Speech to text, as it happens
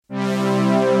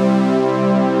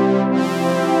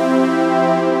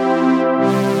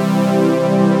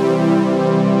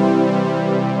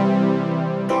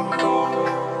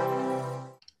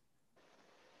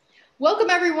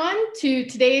to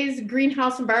today's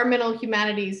Greenhouse Environmental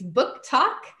Humanities Book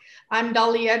Talk. I'm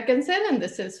Dolly Jørgensen, and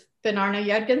this is Finn-Arne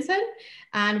Jørgensen,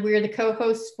 and we're the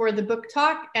co-hosts for the book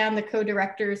talk and the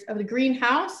co-directors of the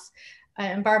Greenhouse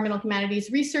Environmental Humanities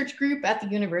Research Group at the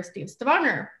University of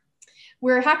Stavanger.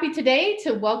 We're happy today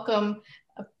to welcome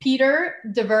Peter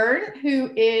Dauvergne,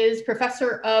 who is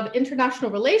Professor of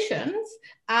International Relations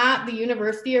at the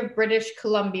University of British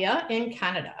Columbia in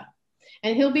Canada.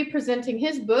 And he'll be presenting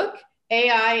his book,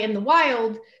 AI in the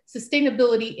Wild,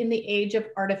 Sustainability in the Age of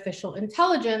Artificial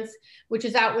Intelligence, which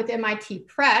is out with MIT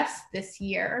Press this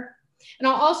year. And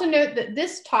I'll also note that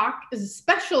this talk is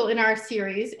special in our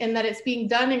series in that it's being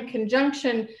done in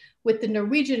conjunction with the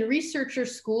Norwegian Researcher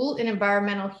School in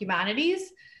Environmental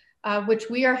Humanities, which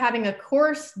we are having a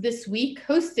course this week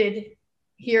hosted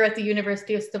here at the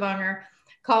University of Stavanger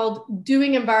called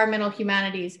Doing Environmental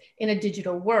Humanities in a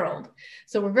Digital World.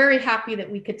 So we're very happy that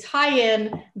we could tie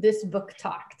in this book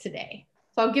talk today.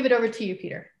 So I'll give it over to you,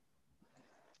 Peter.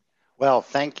 Well,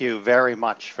 thank you very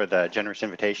much for the generous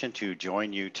invitation to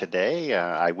join you today.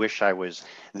 I wish I was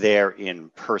there in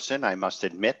person. I must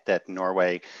admit that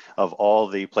Norway, of all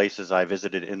the places I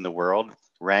visited in the world,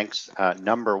 ranks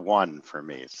 #1 for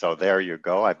me. So there you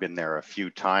go. I've been there a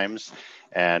few times,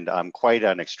 and I'm quite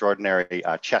an extraordinary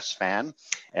chess fan.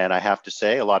 And I have to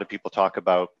say, a lot of people talk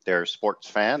about their sports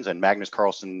fans, and Magnus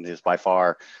Carlsen is by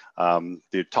far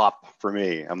the top for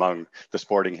me among the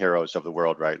sporting heroes of the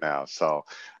world right now. So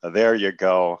there you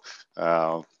go.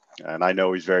 And I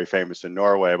know he's very famous in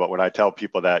Norway, but when I tell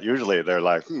people that, usually they're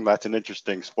like, that's an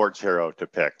interesting sports hero to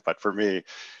pick. But for me,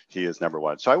 he is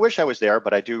 #1. So I wish I was there,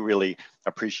 but I do really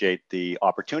appreciate the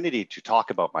opportunity to talk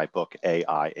about my book,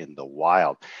 AI in the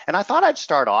Wild. And I thought I'd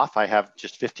start off. I have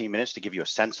just 15 minutes to give you a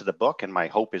sense of the book, and my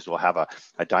hope is we'll have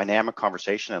a dynamic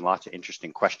conversation and lots of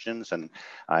interesting questions. And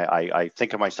I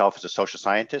think of myself as a social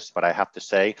scientist, but I have to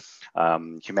say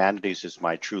humanities is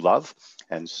my true love.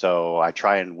 And so I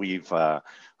try and weave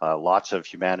lots of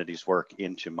humanities work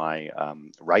into my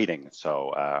writing.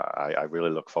 So I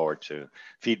really look forward to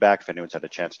feedback. If anyone's had a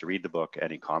chance to read the book,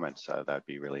 any comments, that'd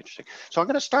be really interesting. So I'm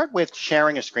going to start with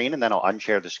sharing a screen, and then I'll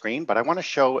unshare the screen. But I want to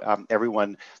show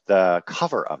everyone the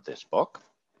cover of this book.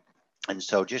 And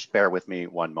so just bear with me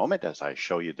one moment as I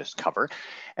show you this cover.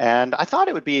 And I thought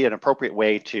it would be an appropriate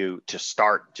way to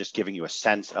start just giving you a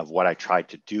sense of what I tried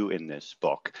to do in this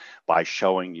book by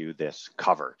showing you this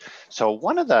cover. So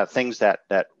one of the things that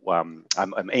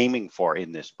I'm aiming for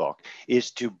in this book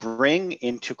is to bring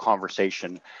into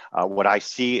conversation what I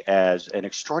see as an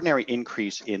extraordinary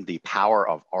increase in the power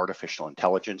of artificial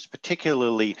intelligence,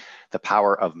 particularly the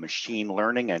power of machine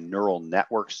learning and neural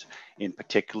networks in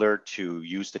particular, to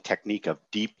use the technique of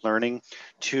deep learning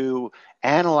to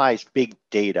analyze big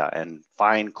data and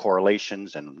find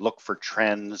correlations and look for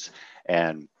trends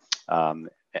and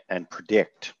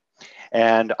predict.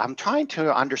 And I'm trying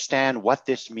to understand what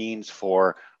this means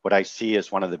for what I see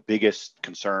as one of the biggest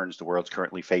concerns the world's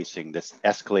currently facing, this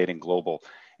escalating global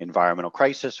environmental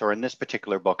crisis, or in this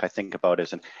particular book, I think about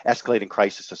as an escalating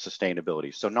crisis of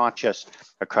sustainability. So not just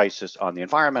a crisis on the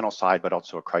environmental side, but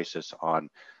also a crisis on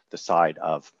the side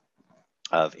of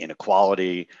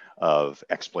inequality, of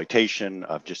exploitation,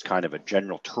 of just kind of a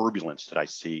general turbulence that I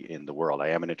see in the world. I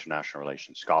am an international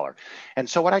relations scholar. And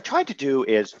so what I tried to do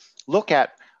is look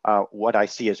at what I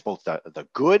see as both the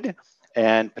good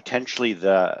and potentially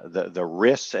the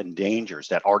risks and dangers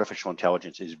that artificial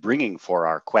intelligence is bringing for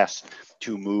our quest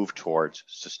to move towards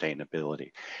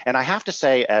sustainability. And I have to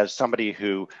say, as somebody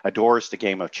who adores the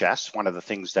game of chess, one of the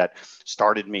things that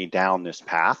started me down this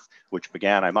path, which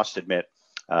began, I must admit,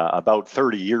 about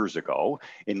 30 years ago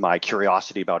in my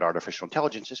curiosity about artificial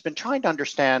intelligence, has been trying to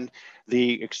understand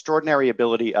the extraordinary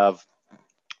ability of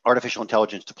artificial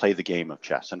intelligence to play the game of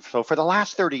chess. And so for the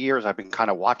last 30 years, I've been kind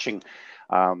of watching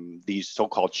these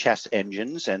so-called chess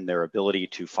engines and their ability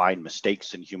to find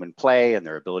mistakes in human play and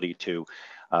their ability to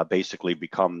basically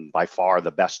become by far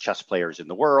the best chess players in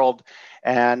the world.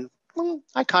 And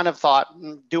I kind of thought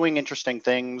doing interesting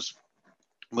things,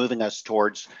 moving us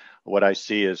towards what I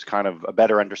see as kind of a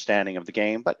better understanding of the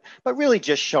game, but really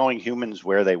just showing humans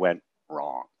where they went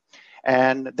wrong.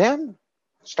 And then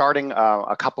starting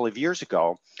a couple of years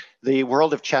ago, the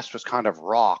world of chess was kind of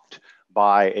rocked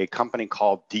by a company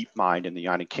called DeepMind in the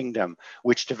United Kingdom,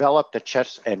 which developed a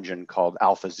chess engine called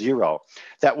AlphaZero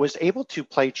that was able to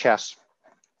play chess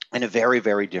in a very,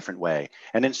 very different way.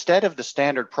 And instead of the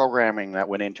standard programming that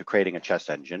went into creating a chess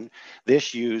engine,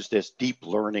 this used this deep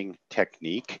learning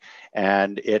technique,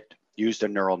 and it used a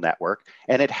neural network,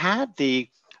 and it had the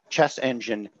chess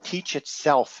engine teach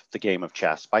itself the game of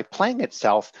chess by playing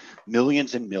itself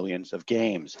millions and millions of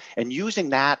games and using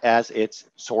that as its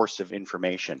source of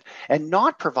information and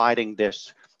not providing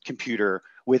this computer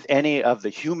with any of the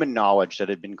human knowledge that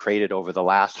had been created over the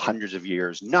last hundreds of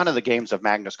years. None of the games of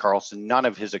Magnus Carlsen, none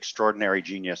of his extraordinary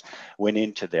genius went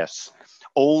into this,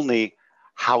 only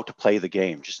how to play the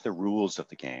game, just the rules of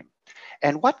the game.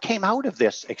 And what came out of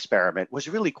this experiment was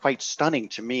really quite stunning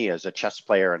to me as a chess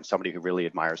player and somebody who really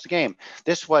admires the game.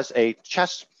 This was a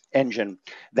chess engine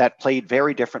that played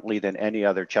very differently than any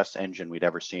other chess engine we'd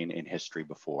ever seen in history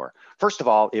before. First of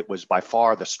all, it was by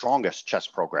far the strongest chess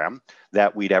program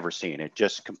that we'd ever seen. It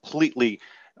just completely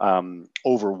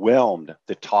overwhelmed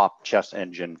the top chess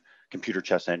engine, computer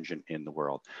chess engine in the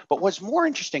world. But what's more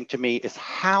interesting to me is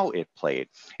how it played.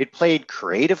 It played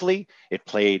creatively, it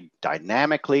played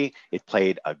dynamically, it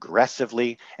played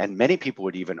aggressively, and many people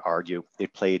would even argue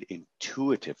it played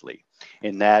intuitively,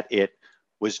 in that it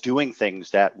was doing things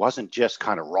that wasn't just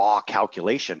kind of raw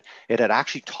calculation. It had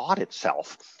actually taught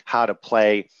itself how to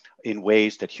play in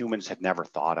ways that humans had never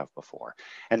thought of before.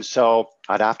 And so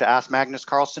I'd have to ask Magnus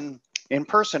Carlsen in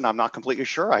person. I'm not completely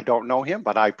sure. I don't know him,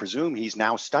 but I presume he's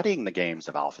now studying the games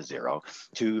of AlphaZero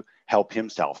to help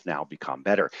himself now become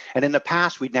better. And in the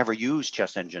past, we'd never used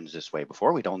chess engines this way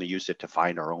before. We'd only used it to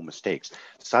find our own mistakes.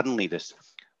 Suddenly, this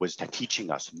was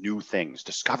teaching us new things,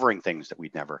 discovering things that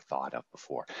we'd never thought of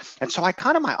before. And so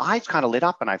my eyes kind of lit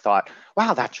up and I thought,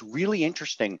 wow, that's really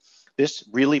interesting. This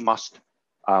really must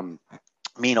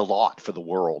mean a lot for the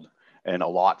world and a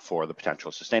lot for the potential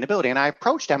of sustainability. And I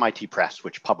approached MIT Press,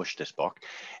 which published this book,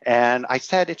 and I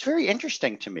said, it's very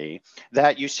interesting to me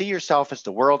that you see yourself as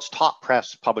the world's top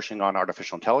press publishing on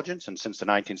artificial intelligence. And since the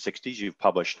 1960s, you've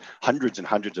published hundreds and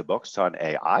hundreds of books on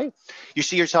AI. You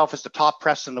see yourself as the top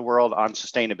press in the world on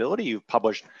sustainability. You've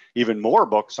published even more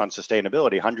books on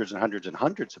sustainability, hundreds and hundreds and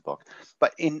hundreds of books.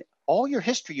 But in all your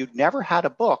history, you've never had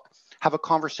a book have a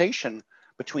conversation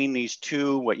between these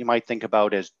two, what you might think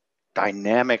about as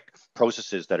dynamic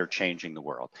processes that are changing the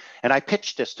world. And I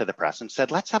pitched this to the press and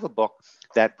said, let's have a book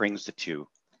that brings the two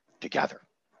together.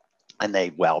 And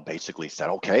they, basically said,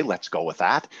 okay, let's go with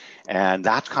that. And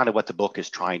that's kind of what the book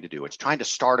is trying to do. It's trying to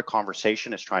start a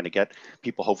conversation. It's trying to get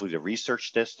people hopefully to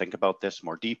research this, think about this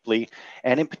more deeply.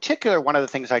 And in particular, one of the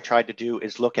things I tried to do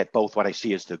is look at both what I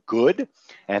see as the good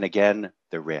and again,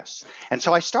 the risks. And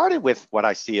so I started with what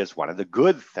I see as one of the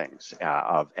good things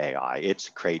of AI, its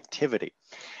creativity.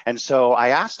 And so I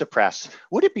asked the press,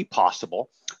 would it be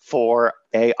possible for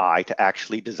AI to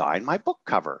actually design my book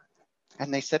cover?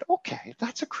 And they said, okay,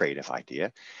 that's a creative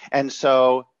idea. And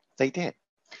so they did.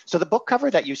 So the book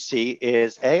cover that you see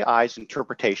is AI's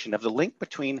interpretation of the link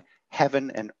between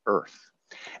heaven and earth.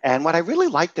 And what I really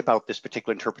liked about this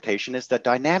particular interpretation is the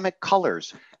dynamic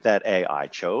colors that AI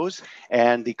chose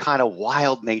and the kind of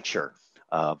wild nature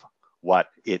of what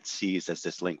it sees as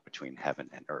this link between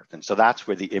heaven and earth. And so that's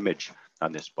where the image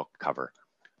on this book cover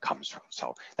comes from.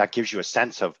 So that gives you a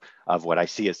sense of what I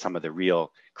see as some of the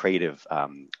real creative,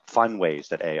 fun ways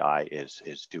that AI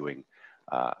is doing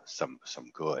some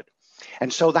good.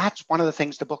 And so that's one of the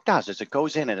things the book does, is it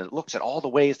goes in and it looks at all the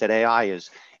ways that AI is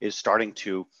starting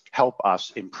to help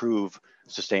us improve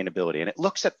sustainability. And it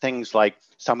looks at things like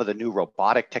some of the new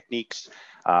robotic techniques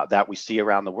that we see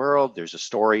around the world. There's a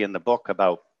story in the book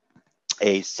about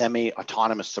a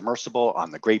semi-autonomous submersible on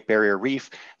the Great Barrier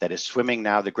Reef that is swimming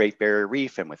now the Great Barrier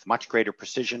Reef, and with much greater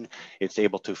precision, it's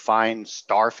able to find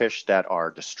starfish that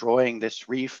are destroying this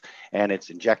reef, and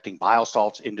it's injecting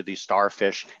biosalts into these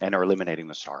starfish and are eliminating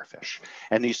the starfish.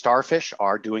 And these starfish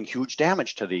are doing huge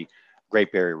damage to the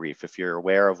Great Barrier Reef. If you're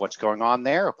aware of what's going on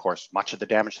there, of course, much of the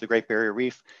damage to the Great Barrier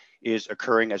Reef is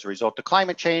occurring as a result of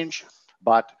climate change,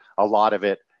 but a lot of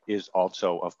it is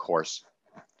also, of course,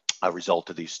 a result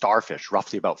of these starfish.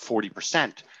 Roughly about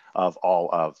 40% of all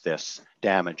of this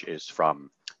damage is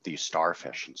from these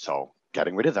starfish. And so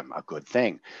getting rid of them, a good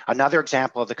thing. Another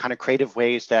example of the kind of creative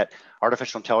ways that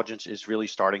artificial intelligence is really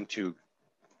starting to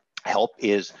help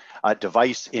is a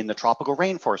device in the tropical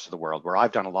rainforests of the world, where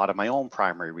I've done a lot of my own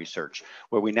primary research,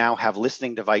 where we now have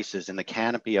listening devices in the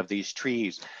canopy of these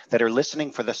trees that are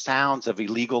listening for the sounds of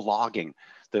illegal logging,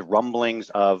 the rumblings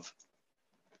of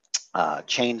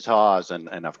chainsaws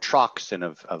and of trucks and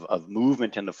of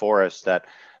movement in the forest that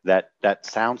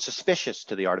sounds suspicious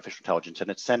to the artificial intelligence, and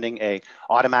it's sending a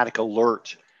automatic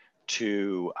alert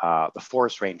to the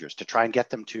forest rangers to try and get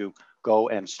them to go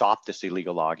and stop this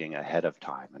illegal logging ahead of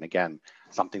time. And again,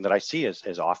 something that I see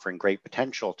is offering great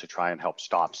potential to try and help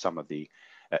stop some of the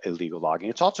illegal logging.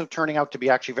 It's also turning out to be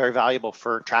actually very valuable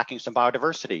for tracking some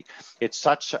biodiversity. It's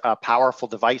such a powerful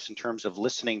device in terms of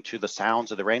listening to the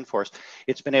sounds of the rainforest.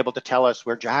 It's been able to tell us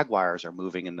where jaguars are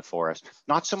moving in the forest,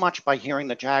 not so much by hearing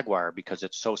the jaguar because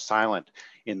it's so silent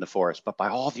in the forest, but by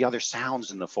all the other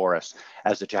sounds in the forest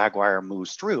as the jaguar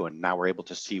moves through. And now we're able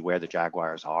to see where the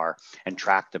jaguars are and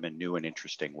track them in new and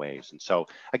interesting ways. And so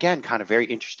again, kind of very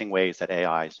interesting ways that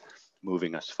AI is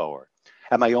moving us forward.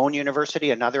 At my own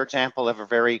university, another example of a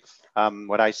very,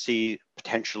 what I see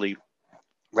potentially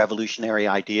revolutionary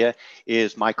idea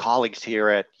is my colleagues here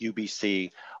at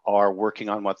UBC are working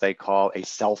on what they call a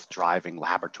self-driving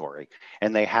laboratory.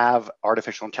 And they have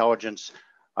artificial intelligence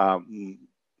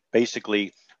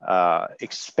basically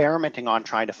experimenting on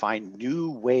trying to find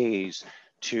new ways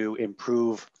to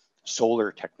improve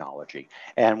solar technology.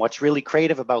 And what's really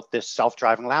creative about this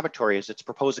self-driving laboratory is it's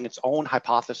proposing its own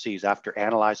hypotheses after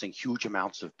analyzing huge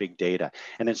amounts of big data.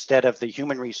 And instead of the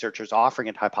human researchers offering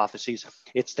it hypotheses,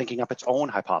 it's thinking up its own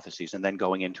hypotheses and then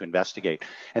going in to investigate.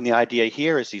 And the idea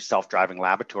here is these self-driving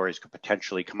laboratories could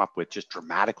potentially come up with just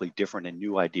dramatically different and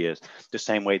new ideas, the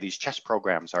same way these chess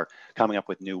programs are coming up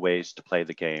with new ways to play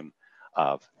the game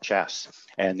of chess.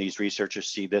 And these researchers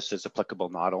see this as applicable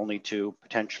not only to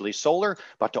potentially solar,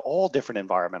 but to all different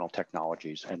environmental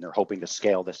technologies. And they're hoping to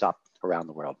scale this up around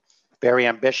the world. Very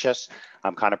ambitious.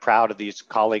 I'm kind of proud of these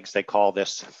colleagues. They call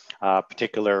this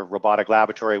particular robotic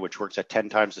laboratory, which works at 10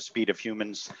 times the speed of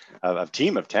humans, a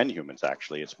team of 10 humans,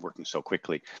 actually. It's working so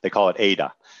quickly. They call it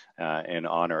Ada in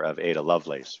honor of Ada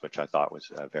Lovelace, which I thought was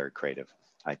a very creative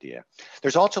idea.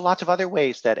 There's also lots of other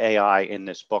ways that AI in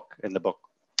the book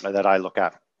that I look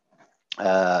at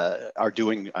are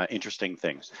doing interesting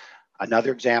things.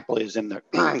 Another example is in the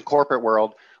corporate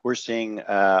world, we're seeing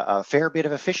a fair bit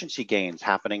of efficiency gains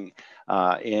happening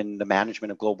in the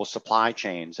management of global supply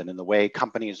chains and in the way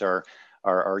companies are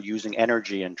using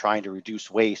energy and trying to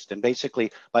reduce waste. And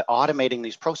basically, by automating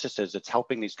these processes, it's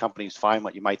helping these companies find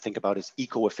what you might think about as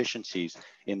eco-efficiencies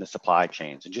in the supply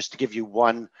chains. And just to give you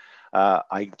one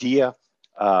idea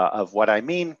of what I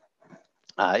mean,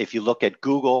 if you look at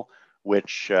Google,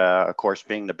 which of course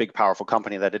being the big powerful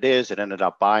company that it is, it ended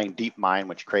up buying DeepMind,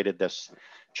 which created this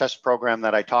chess program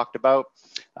that I talked about.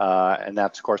 And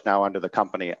that's of course now under the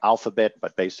company Alphabet,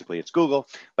 but basically it's Google.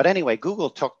 But anyway,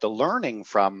 Google took the learning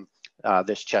from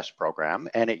this chess program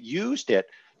and it used it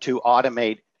to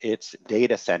automate its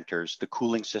data centers, the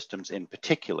cooling systems in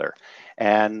particular.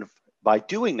 And by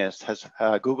doing this,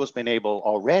 Google's been able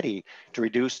already to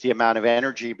reduce the amount of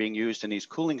energy being used in these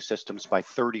cooling systems by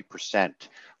 30%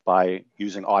 by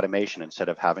using automation instead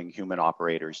of having human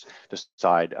operators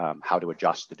decide how to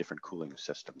adjust the different cooling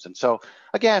systems. And so,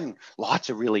 again, lots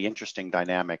of really interesting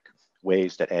dynamic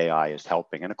ways that AI is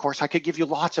helping. And of course, I could give you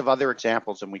lots of other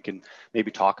examples and we can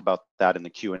maybe talk about that in the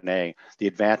Q&A, the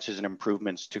advances and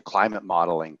improvements to climate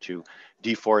modeling, to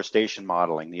deforestation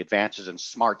modeling, the advances in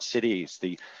smart cities,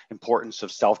 the importance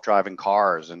of self-driving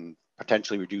cars and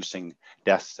potentially reducing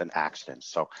deaths and accidents.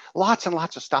 So lots and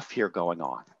lots of stuff here going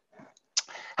on.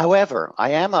 However,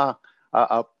 I am a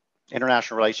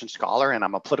international relations scholar and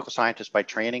I'm a political scientist by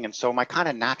training. And so my kind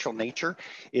of natural nature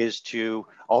is to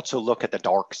also look at the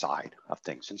dark side of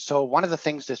things. And so one of the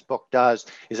things this book does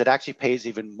is it actually pays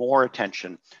even more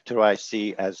attention to what I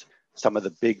see as some of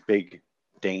the big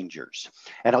dangers.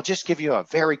 And I'll just give you a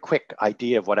very quick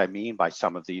idea of what I mean by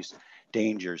some of these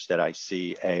dangers that I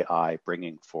see AI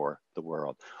bringing for the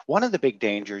world. One of the big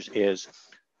dangers is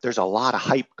there's a lot of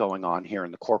hype going on here in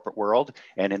the corporate world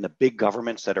and in the big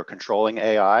governments that are controlling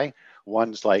AI,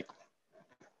 ones like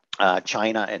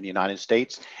China and the United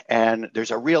States. And there's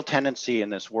a real tendency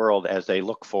in this world as they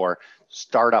look for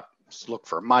startups, look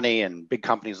for money, and big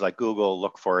companies like Google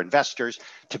look for investors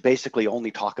to basically only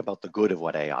talk about the good of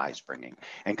what AI is bringing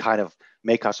and kind of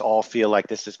make us all feel like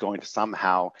this is going to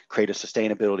somehow create a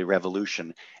sustainability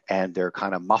revolution. And they're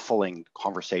kind of muffling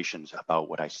conversations about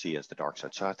what I see as the dark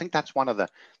side. So I think that's one of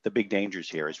the big dangers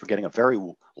here is we're getting a very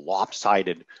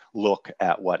lopsided look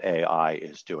at what AI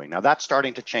is doing. Now that's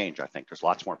starting to change. I think there's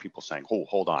lots more people saying, oh,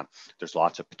 hold on, there's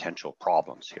lots of potential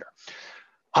problems here.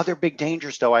 Other big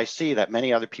dangers, though, I see that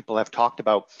many other people have talked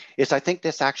about is I think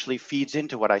this actually feeds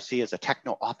into what I see as a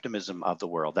techno-optimism of the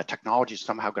world, that technology is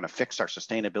somehow going to fix our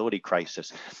sustainability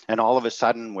crisis. And all of a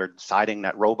sudden, we're deciding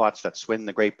that robots that swim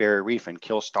the Great Barrier Reef and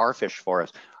kill starfish for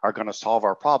us are going to solve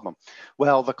our problem.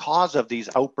 Well, the cause of these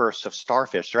outbursts of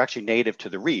starfish, they're actually native to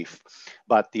the reef,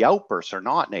 but the outbursts are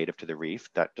not native to the reef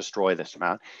that destroy this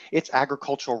amount. It's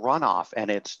agricultural runoff, and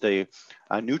it's the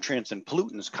nutrients and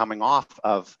pollutants coming off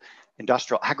of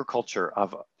industrial agriculture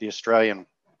of the Australian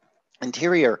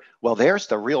Interior, well, there's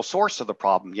the real source of the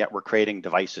problem, yet we're creating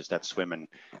devices that swim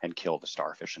and kill the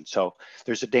starfish. And so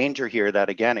there's a danger here that,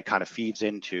 again, it kind of feeds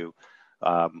into,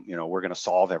 we're going to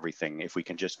solve everything if we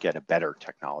can just get a better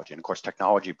technology. And of course,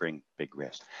 technology brings big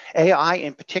risks. AI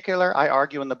in particular, I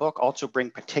argue in the book, also bring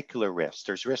particular risks.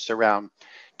 There's risks around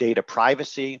data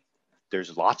privacy.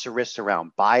 There's lots of risks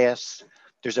around bias.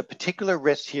 There's a particular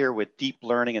risk here with deep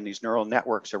learning and these neural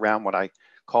networks around what I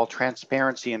call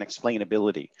transparency and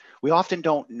explainability. We often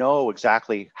don't know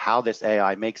exactly how this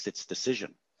AI makes its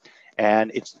decision.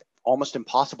 And it's almost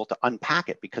impossible to unpack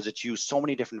it because it's used so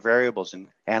many different variables and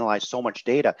analyzed so much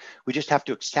data. We just have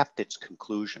to accept its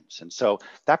conclusions. And so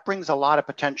that brings a lot of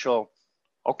potential,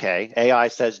 okay, AI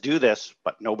says do this,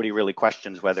 but nobody really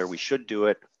questions whether we should do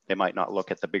it. They might not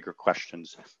look at the bigger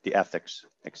questions, the ethics,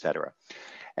 et cetera.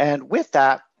 And with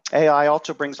that, AI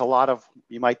also brings a lot of,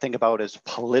 you might think about as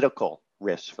political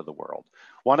risks for the world.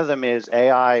 One of them is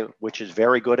AI, which is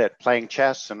very good at playing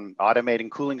chess and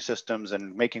automating cooling systems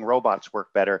and making robots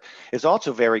work better, is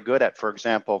also very good at, for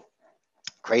example,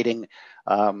 creating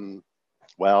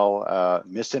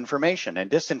misinformation and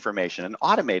disinformation and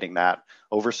automating that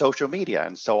over social media.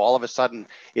 And so all of a sudden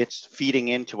it's feeding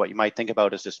into what you might think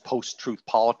about as this post-truth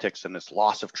politics and this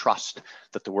loss of trust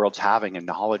that the world's having in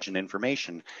knowledge and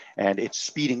information. And it's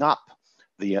speeding up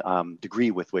the degree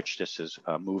with which this is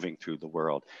moving through the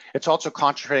world. It's also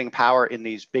concentrating power in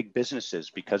these big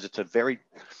businesses because it's a very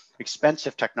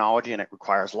expensive technology and it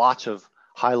requires lots of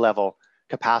high-level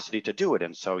capacity to do it.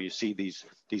 And so you see these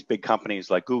big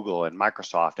companies like Google and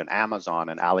Microsoft and Amazon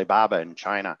and Alibaba in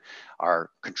China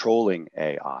are controlling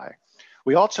AI.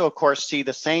 We also, of course, see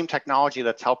the same technology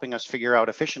that's helping us figure out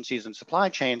efficiencies in supply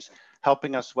chains,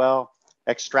 helping us,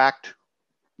 extract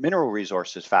mineral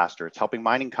resources faster. It's helping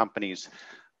mining companies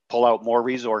pull out more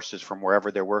resources from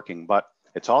wherever they're working. But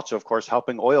it's also, of course,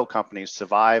 helping oil companies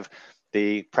survive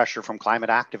the pressure from climate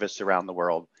activists around the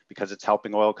world because it's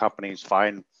helping oil companies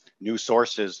find new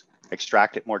sources,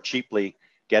 extract it more cheaply,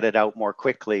 get it out more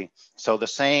quickly. So the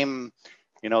same,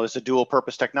 there's a dual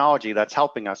purpose technology that's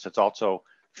helping us. It's also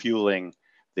fueling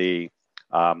the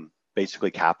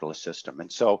basically capitalist system. And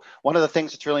so one of the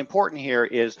things that's really important here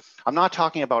is I'm not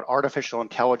talking about artificial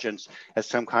intelligence as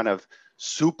some kind of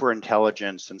super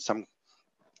intelligence and some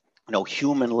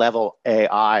human level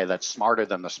AI that's smarter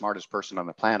than the smartest person on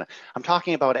the planet. I'm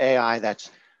talking about AI that's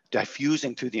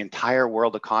diffusing through the entire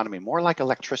world economy, more like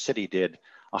electricity did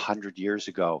 100 years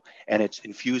ago, and it's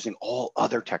infusing all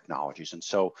other technologies. And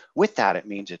so with that, it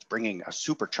means it's bringing a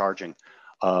supercharging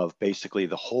of basically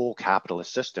the whole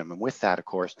capitalist system. And with that, of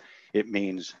course, it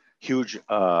means huge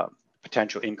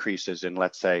potential increases in,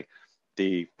 let's say,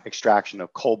 the extraction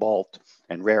of cobalt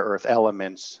and rare earth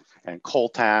elements and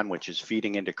coltan, which is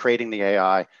feeding into creating the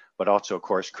AI, but also, of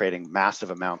course, creating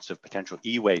massive amounts of potential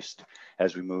e-waste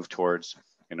as we move towards,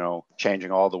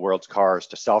 changing all the world's cars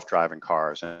to self-driving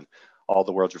cars and all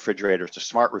the world's refrigerators to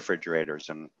smart refrigerators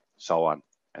and so on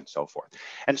and so forth.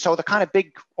 And so the kind of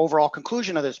big overall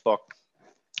conclusion of this book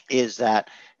is that,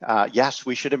 yes,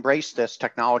 we should embrace this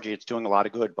technology. It's doing a lot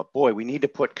of good, but boy, we need to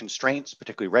put constraints,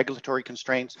 particularly regulatory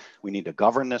constraints. We need to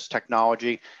govern this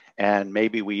technology. And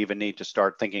maybe we even need to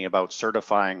start thinking about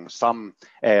certifying some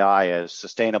AI as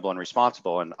sustainable and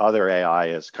responsible and other AI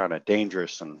as kind of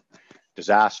dangerous and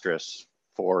disastrous.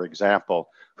 For example,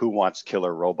 who wants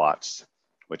killer robots,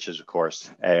 which is, of course,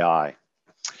 AI.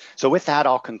 So with that,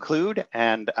 I'll conclude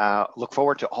and look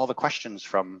forward to all the questions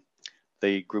from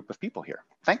the group of people here.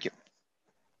 Thank you.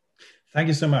 Thank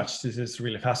you so much. This is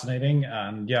really fascinating.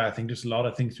 And yeah, I think there's a lot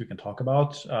of things we can talk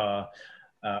about.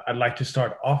 I'd like to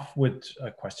start off with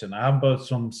a question. I have both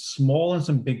some small and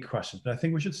some big questions, but I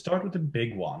think we should start with the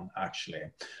big one, actually.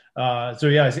 So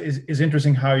yeah, it's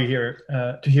interesting how you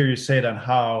to hear you say that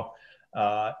how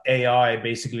AI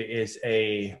basically is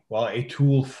a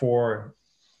tool for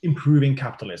improving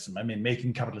capitalism. I mean,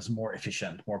 making capitalism more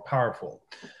efficient, more powerful.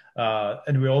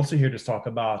 And we're also here to talk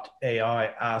about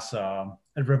AI as a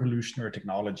revolutionary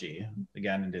technology.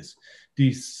 Again, in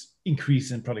these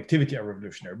increase in productivity are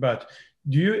revolutionary. But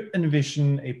do you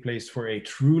envision a place for a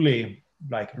truly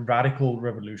radical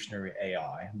revolutionary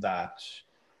AI that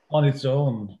on its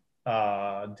own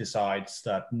decides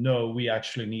that, no, we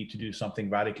actually need to do something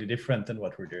radically different than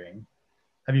what we're doing?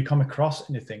 Have you come across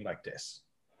anything like this?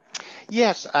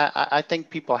 Yes, I think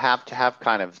people have to have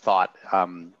kind of thought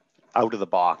out of the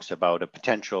box about a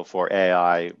potential for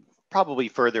AI probably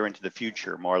further into the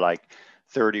future, more like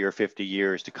 30 or 50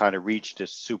 years, to kind of reach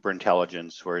this super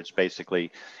intelligence where it's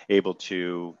basically able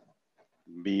to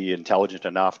be intelligent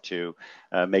enough to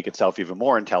make itself even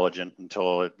more intelligent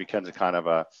until it becomes a kind of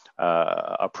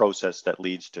a process that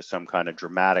leads to some kind of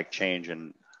dramatic change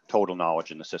in total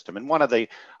knowledge in the system. And one of the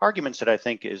arguments that I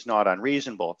think is not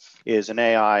unreasonable is an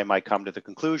AI might come to the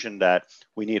conclusion that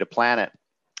we need a planet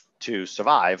to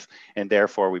survive, and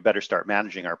therefore we better start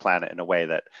managing our planet in a way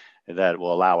that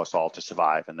will allow us all to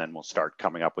survive, and then we'll start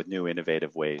coming up with new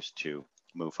innovative ways to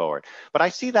move forward. But I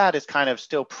see that as kind of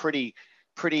still pretty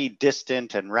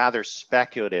distant and rather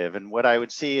speculative. And what I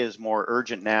would see is more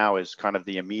urgent now is kind of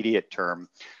the immediate term,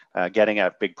 getting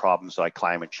at big problems like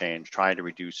climate change, trying to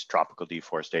reduce tropical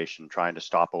deforestation, trying to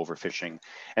stop overfishing.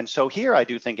 And so here I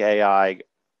do think AI,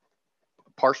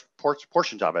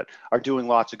 portions of it are doing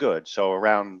lots of good. So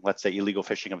around, let's say, illegal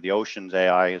fishing of the oceans,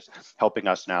 AI is helping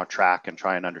us now track and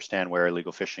try and understand where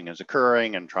illegal fishing is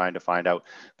occurring, and trying to find out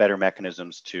better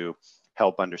mechanisms to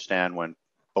help understand when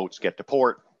boats get to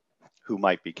port, who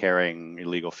might be carrying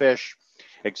illegal fish,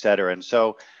 et cetera. And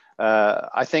so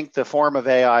I think the form of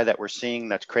AI that we're seeing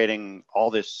that's creating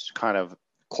all this kind of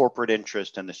corporate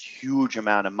interest and this huge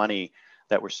amount of money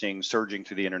that we're seeing surging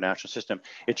through the international system,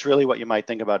 it's really what you might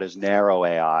think about as narrow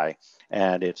AI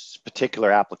and its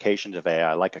particular applications of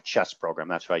AI, like a chess program.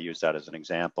 That's why I use that as an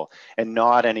example, and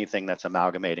not anything that's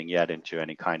amalgamating yet into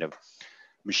any kind of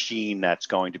machine that's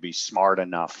going to be smart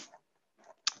enough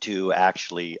to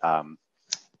actually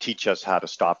teach us how to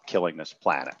stop killing this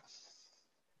planet.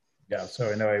 Yeah, so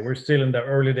in a way, we're still in the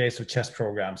early days of chess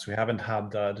programs. We haven't had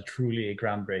the truly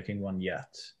groundbreaking one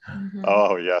yet. Mm-hmm.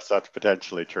 Oh, yes, that's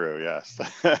potentially true, yes.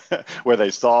 Where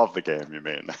they solve the game, you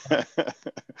mean?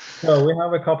 So we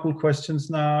have a couple questions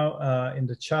now in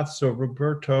the chat. So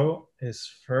Roberto is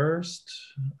first.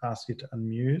 Ask you to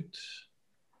unmute.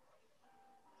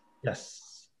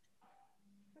 Yes.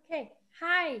 Okay,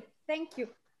 hi, thank you.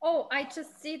 Oh, I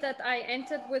just see that I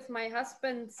entered with my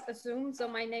husband's Zoom, so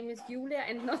my name is Julia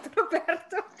and not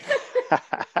Roberto.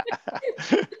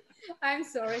 I'm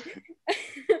sorry.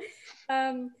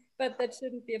 But that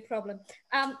shouldn't be a problem.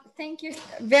 Thank you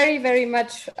very, very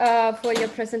much for your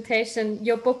presentation.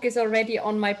 Your book is already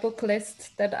on my book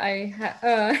list that I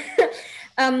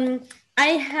have.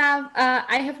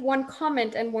 I have one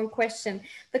comment and one question.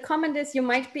 The comment is, you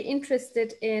might be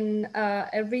interested in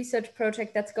a research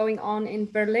project that's going on in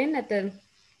Berlin at the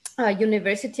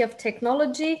University of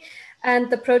Technology, and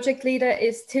the project leader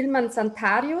is Tilman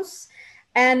Santarius,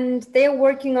 and they're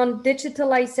working on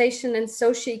digitalization and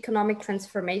socioeconomic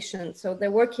transformation. So they're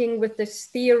working with this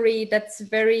theory that's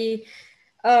very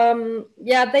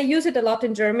they use it a lot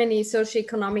in Germany,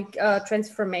 socioeconomic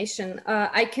transformation.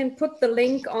 I can put the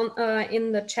link on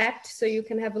in the chat so you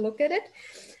can have a look at it.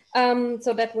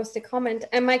 So that was the comment.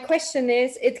 And my question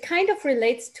is, it kind of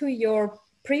relates to your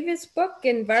previous book,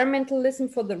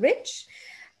 Environmentalism for the Rich.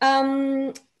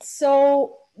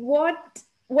 So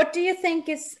what do you think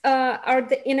are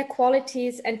the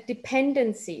inequalities and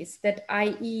dependencies that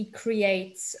IE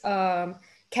creates,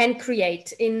 can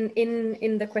create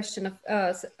in the question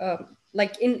of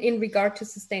like in regard to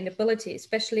sustainability,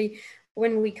 especially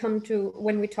when we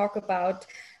talk about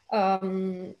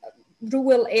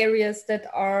rural areas that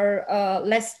are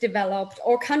less developed,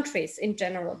 or countries in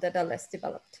general that are less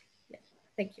developed? Yeah.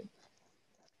 Thank you.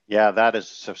 Yeah, that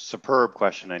is a superb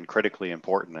question and critically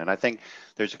important. And I think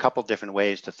there's a couple different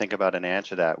ways to think about and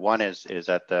answer that. One is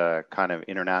at the kind of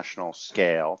international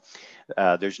scale.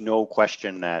 There's no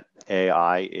question that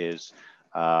AI is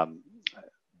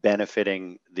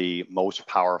benefiting the most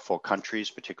powerful countries,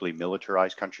 particularly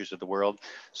militarized countries of the world.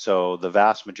 So the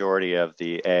vast majority of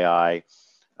the AI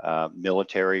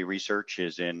military research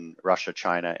is in Russia,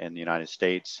 China, and the United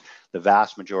States. The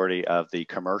vast majority of the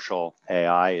commercial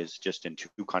AI is just in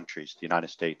two countries, the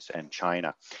United States and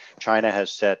China. China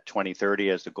has set 2030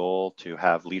 as the goal to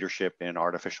have leadership in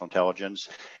artificial intelligence.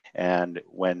 And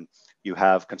when you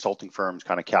have consulting firms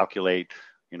kind of calculate,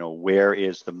 where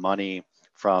is the money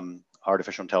from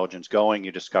artificial intelligence going,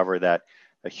 you discover that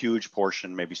a huge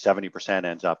portion, maybe 70%,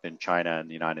 ends up in China and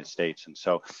the United States. And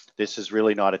so this is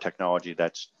really not a technology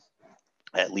that's,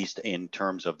 at least in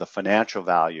terms of the financial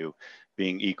value,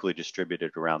 being equally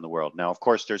distributed around the world. Now, of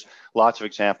course, there's lots of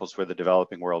examples where the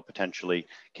developing world potentially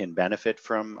can benefit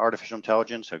from artificial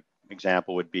intelligence. An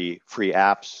example would be free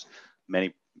apps.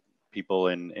 Many people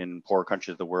in poor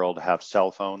countries of the world have cell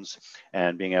phones,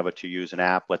 and being able to use an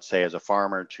app, let's say as a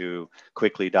farmer, to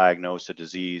quickly diagnose a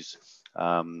disease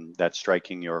that's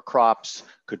striking your crops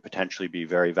could potentially be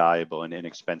very valuable and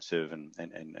inexpensive and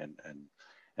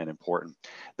important.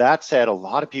 That said, a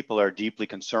lot of people are deeply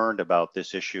concerned about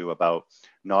this issue, about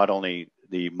not only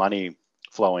the money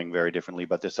flowing very differently,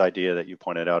 but this idea that you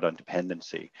pointed out on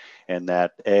dependency, and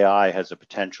that AI has a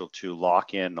potential to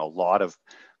lock in a lot of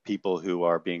people who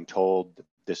are being told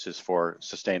this is for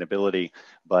sustainability,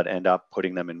 but end up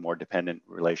putting them in more dependent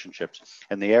relationships.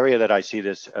 And the area that I see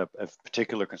this of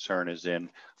particular concern is in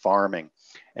farming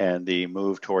and the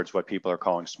move towards what people are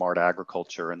calling smart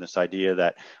agriculture, and this idea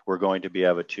that we're going to be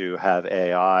able to have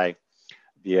AI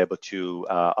be able to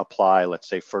apply, let's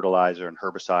say, fertilizer and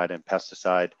herbicide and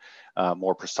pesticide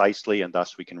more precisely, and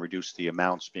thus we can reduce the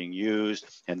amounts being used,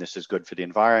 and this is good for the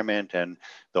environment, and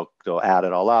they'll add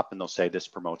it all up and they'll say this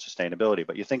promotes sustainability.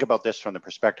 But you think about this from the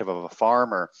perspective of a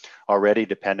farmer already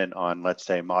dependent on, let's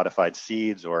say, modified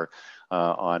seeds or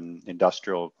on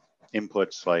industrial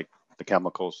inputs like the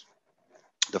chemicals,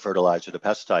 the fertilizer, the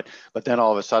pesticide, but then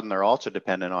all of a sudden they're also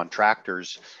dependent on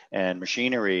tractors and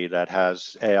machinery that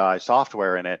has AI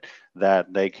software in it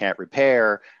that they can't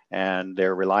repair, and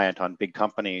they're reliant on big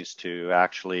companies to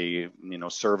actually,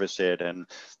 service it, and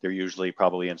they're usually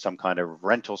probably in some kind of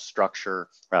rental structure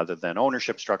rather than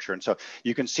ownership structure. And so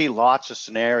you can see lots of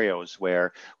scenarios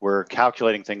where we're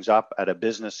calculating things up at a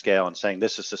business scale and saying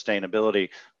this is sustainability,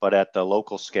 but at the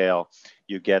local scale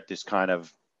you get this kind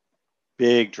of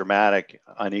big, dramatic,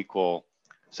 unequal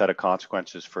set of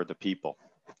consequences for the people,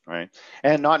 right?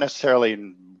 And not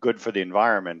necessarily good for the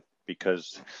environment,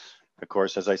 because, of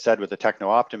course, as I said, with the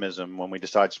techno-optimism, when we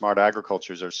decide smart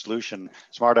agriculture is our solution,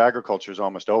 smart agriculture is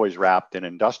almost always wrapped in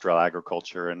industrial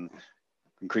agriculture and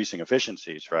increasing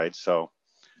efficiencies, right? So,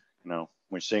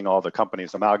 we're seeing all the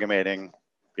companies amalgamating,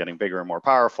 getting bigger and more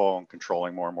powerful, and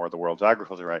controlling more and more of the world's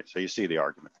agriculture, right? So you see the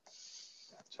argument.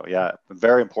 So yeah, a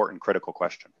very important, critical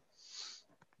question.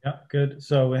 Yeah, good.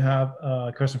 So we have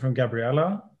a question from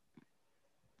Gabriella.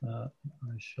 I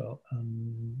shall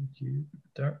unmute you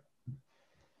there.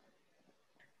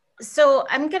 So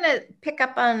I'm going to pick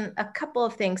up on a couple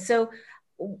of things. So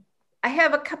I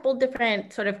have a couple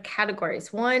different sort of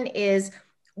categories. One is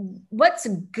what's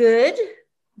good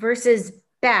versus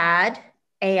bad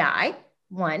AI,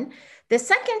 one. The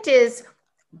second is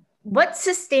what's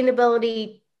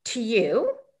sustainability to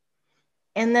you?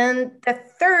 And then the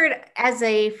third, as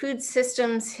a food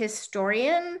systems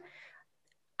historian,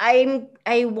 I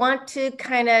want to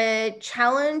kind of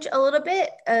challenge a little bit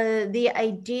the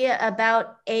idea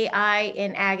about AI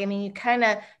in ag. I mean, you kind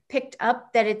of picked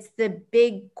up that it's the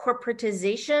big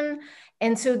corporatization.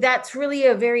 And so that's really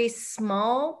a very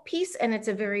small piece, and it's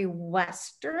a very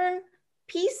Western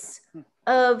piece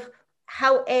of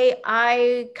how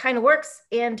AI kind of works.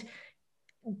 And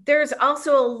there's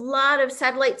also a lot of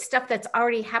satellite stuff that's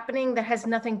already happening that has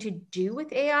nothing to do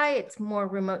with AI. It's more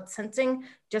remote sensing.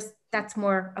 Just that's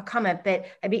more a comment, but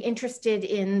I'd be interested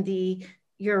in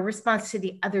your response to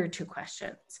the other two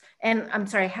questions. And I'm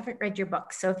sorry, I haven't read your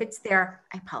book, so if it's there,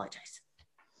 I apologize.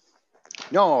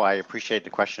 No, I appreciate the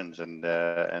questions, and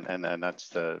that's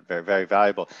very, very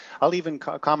valuable. I'll even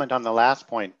comment on the last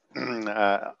point.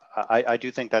 I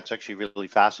do think that's actually really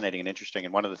fascinating and interesting.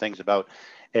 And one of the things about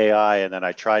AI, and that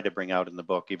I tried to bring out in the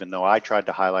book, even though I tried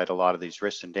to highlight a lot of these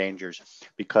risks and dangers,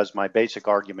 because my basic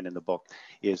argument in the book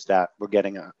is that we're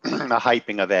getting a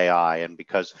hyping of AI, and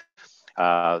because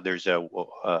there's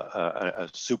a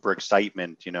super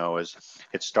excitement, as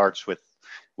it starts with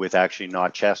actually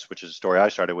not chess, which is a story I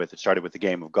started with. It started with the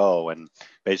game of Go, and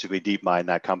basically DeepMind,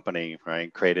 that company,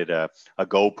 right, created a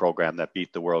Go program that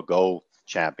beat the world Go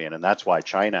champion. And that's why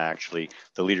China, actually,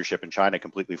 the leadership in China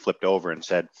completely flipped over and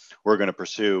said, we're going to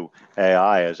pursue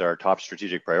AI as our top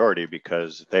strategic priority,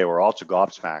 because they were also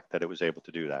gobsmacked that it was able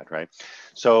to do that, right?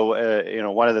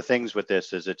 So, one of the things with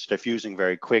this is it's diffusing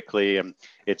very quickly, and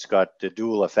it's got the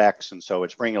dual effects. And so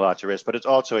it's bringing lots of risk, but it's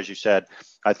also, as you said,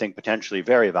 I think potentially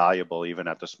very valuable, even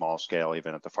at the small scale,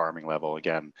 even at the farming level.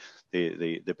 Again,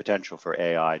 the potential for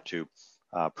AI to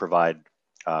provide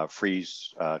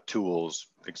freeze tools,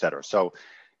 et cetera. So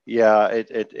yeah,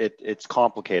 it's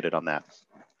complicated on that.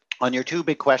 On your two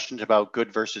big questions about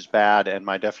good versus bad and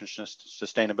my definition of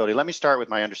sustainability, let me start with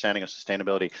my understanding of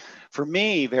sustainability. For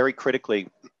me, very critically,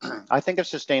 I think of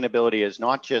sustainability as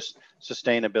not just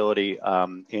sustainability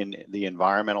in the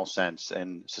environmental sense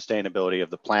and sustainability of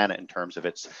the planet in terms of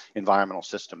its environmental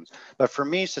systems. But for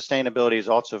me, sustainability is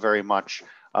also very much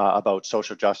about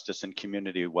social justice and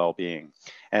community well-being.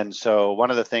 And so one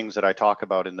of the things that I talk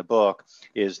about in the book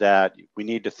is that we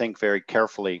need to think very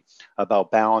carefully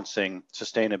about balancing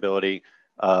sustainability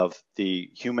of the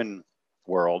human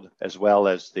world as well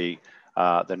as the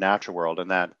natural world,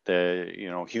 and that the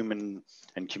human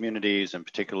and communities, and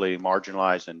particularly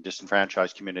marginalized and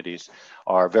disenfranchised communities,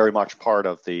 are very much part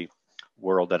of the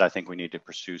world that I think we need to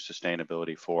pursue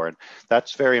sustainability for. And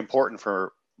that's very important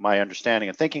for my understanding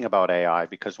and thinking about AI,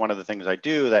 because one of the things I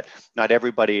do, that not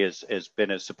everybody has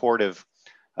been as supportive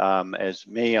as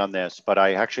me on this, but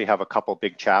I actually have a couple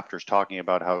big chapters talking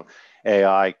about how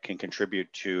AI can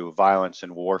contribute to violence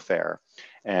and warfare,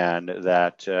 and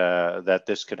that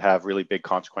this could have really big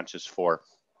consequences for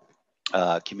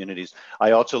communities.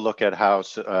 I also look at how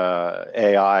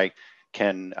AI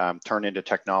can turn into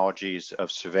technologies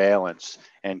of surveillance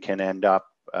and can end up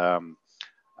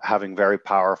having very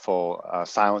powerful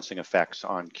silencing effects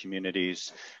on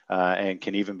communities, and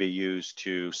can even be used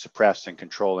to suppress and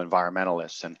control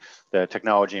environmentalists. And the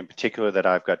technology in particular that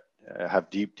I've got have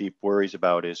deep worries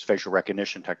about is facial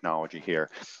recognition technology here,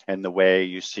 and the way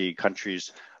you see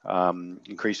countries,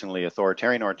 increasingly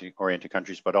authoritarian oriented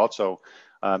countries, but also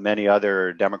many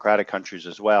other democratic countries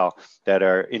as well, that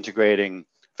are integrating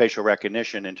facial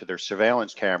recognition into their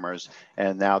surveillance cameras,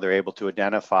 and now they're able to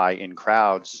identify in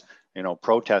crowds,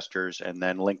 protesters, and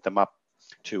then link them up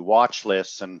to watch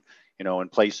lists. And in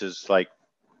places like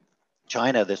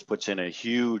China, this puts in a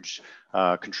huge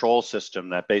control system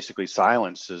that basically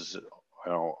silences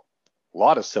a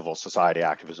lot of civil society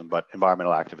activism, but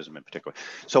environmental activism in particular.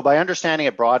 So by understanding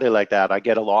it broadly like that, I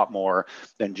get a lot more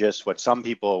than just what some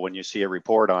people, when you see a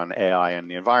report on AI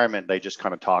and the environment, they just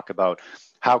kind of talk about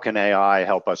how can AI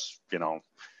help us,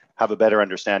 have a better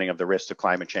understanding of the risks of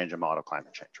climate change and model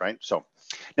climate change, right? So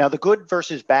now the good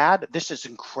versus bad, this is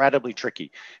incredibly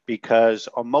tricky because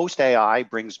most AI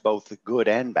brings both the good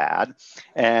and bad,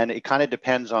 and it kind of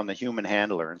depends on the human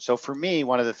handler. And so for me,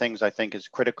 one of the things I think is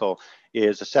critical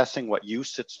is assessing what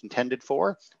use it's intended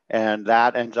for, and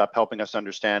that ends up helping us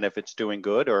understand if it's doing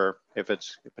good or if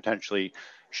it's potentially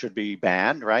should be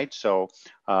banned, right? So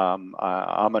I'm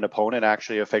an opponent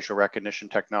actually of facial recognition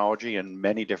technology in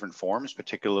many different forms,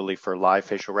 particularly for live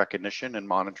facial recognition and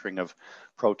monitoring of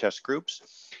protest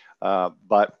groups.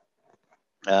 But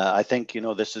I think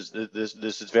this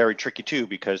is very tricky too,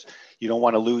 because you don't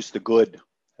want to lose the good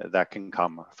that can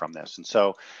come from this. And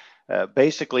so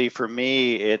basically for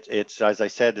me, it's, as I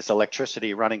said, this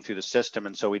electricity running through the system.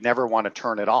 And so we never want to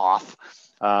turn it off.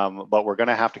 But we're going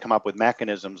to have to come up with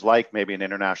mechanisms like maybe an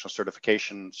international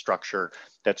certification structure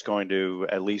that's going to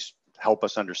at least help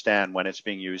us understand when it's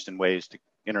being used in ways the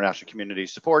international community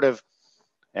is supportive,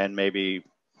 and maybe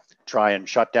try and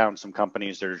shut down some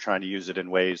companies that are trying to use it in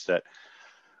ways that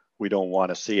we don't want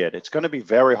to see it. It's going to be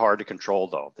very hard to control,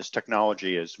 though. This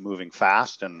technology is moving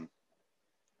fast, and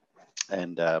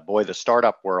boy, the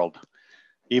startup world,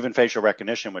 even facial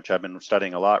recognition, which I've been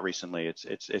studying a lot recently,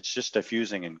 it's just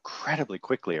diffusing incredibly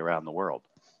quickly around the world.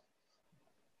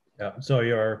 Yeah. So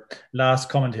your last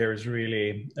comment here is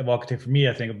really evocative for me.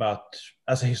 I think about,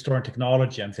 as a historian of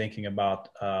technology, I'm thinking about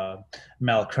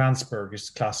Mel Kranzberg's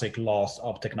classic laws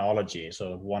of technology.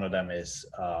 So one of them is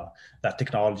that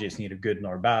technology is neither good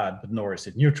nor bad, but nor is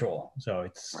it neutral. So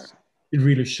it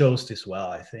really shows this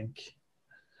well, I think.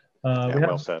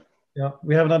 Well said. Yeah,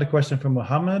 we have another question from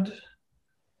Mohammed.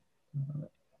 Let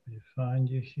me find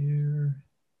you here.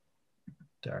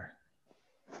 There.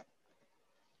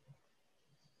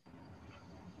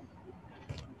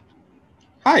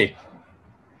 Hi.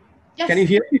 Yes. Can you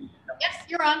hear me? Yes,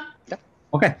 you're on.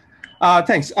 Okay.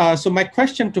 Thanks. So my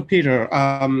question to Peter,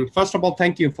 first of all,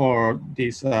 thank you for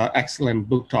this excellent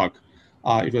book talk.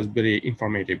 It was very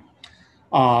informative.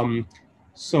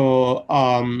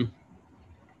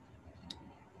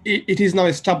 It is now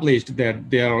established that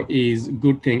there is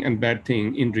good thing and bad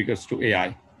thing in regards to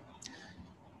AI.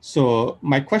 So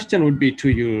my question would be to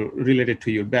you, related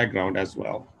to your background as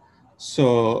well.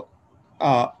 So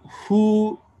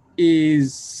who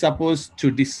is supposed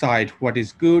to decide what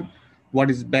is good,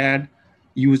 what is bad,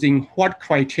 using what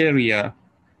criteria,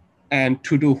 and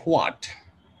to do what?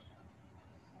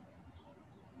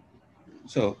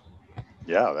 So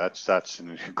yeah, that's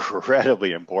an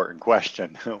incredibly important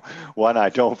question. One I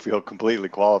don't feel completely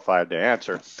qualified to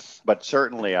answer, but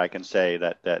certainly I can say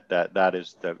that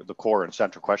is the core and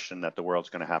central question that the world's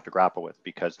going to have to grapple with,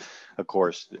 because of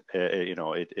course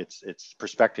its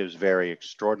perspectives vary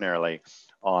extraordinarily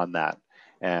on that,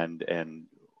 and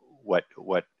what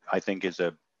I think is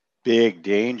a big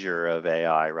danger of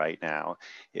AI right now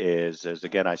is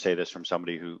again, I say this from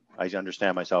somebody who, I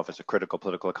understand myself as a critical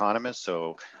political economist.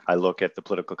 So I look at the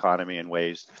political economy in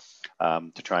ways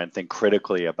to try and think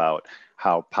critically about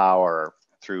how power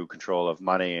through control of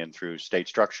money and through state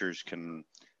structures can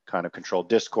kind of control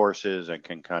discourses and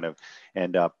can kind of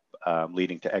end up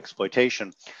leading to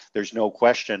exploitation. There's no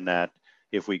question that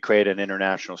if we create an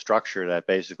international structure that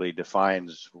basically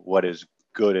defines what is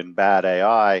good and bad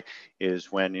AI,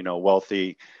 is when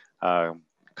wealthy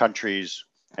countries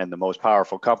and the most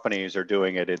powerful companies are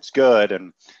doing it, it's good,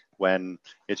 and when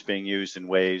it's being used in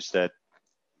ways that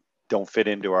don't fit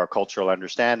into our cultural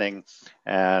understanding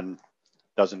and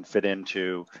doesn't fit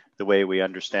into the way we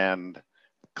understand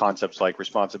concepts like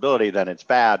responsibility, then it's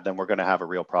bad, then we're going to have a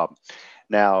real problem.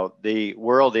 Now, the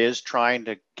world is trying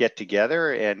to get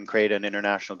together and create an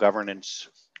international governance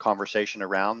conversation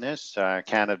around this.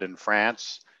 Canada and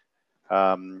France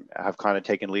have kind of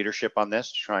taken leadership on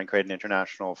this to try and create an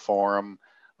international forum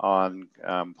on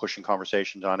pushing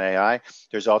conversations on AI.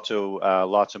 There's also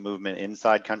lots of movement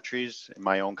inside countries. In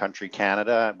my own country,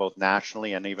 Canada, both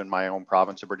nationally and even my own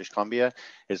province of British Columbia,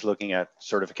 is looking at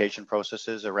certification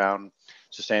processes around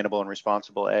sustainable and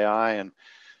responsible AI. And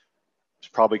it's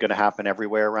probably going to happen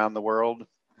everywhere around the world.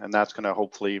 And that's going to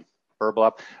hopefully burble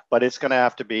up. But it's going to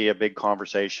have to be a big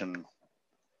conversation.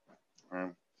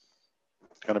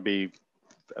 It's going to be,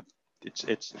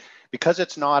 it's because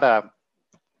it's not a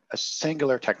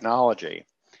singular technology,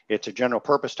 it's a general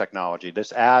purpose technology.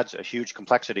 This adds a huge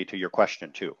complexity to your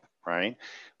question too, right?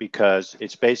 Because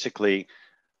it's basically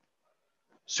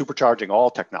supercharging all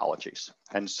technologies.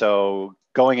 And so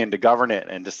going into govern it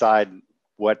and decide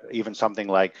what even something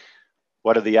like,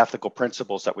 what are the ethical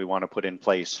principles that we want to put in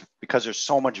place? Because there's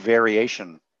so much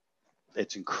variation,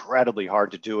 it's incredibly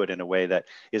hard to do it in a way that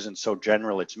isn't so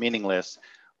general, it's meaningless,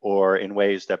 or in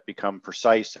ways that become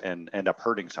precise and end up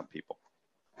hurting some people.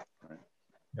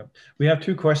 Yep. We have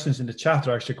two questions in the chat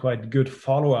that are actually quite good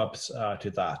follow-ups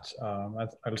to that.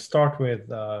 I'll start with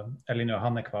Elinor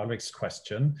Hanne-Kvalvik's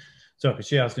question. So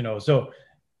she asked,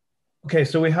 okay,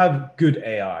 so we have good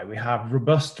AI, we have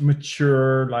robust,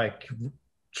 mature, like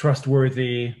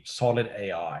trustworthy, solid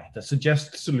AI that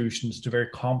suggests solutions to very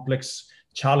complex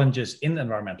challenges in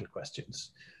environmental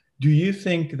questions. Do you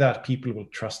think that people will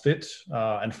trust it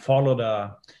and follow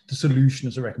the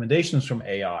solutions or recommendations from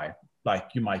AI like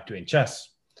you might do in chess?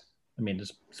 I mean,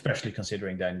 especially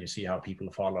considering then you see how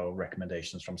people follow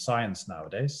recommendations from science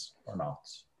nowadays, or not?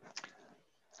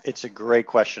 It's a great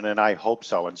question, and I hope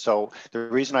so. And so the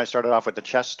reason I started off with the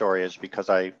chess story is because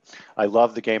I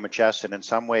love the game of chess, and in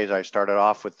some ways I started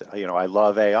off with, I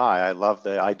love AI. I love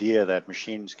the idea that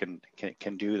machines can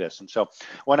do this. And so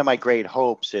one of my great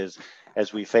hopes is,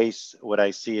 as we face what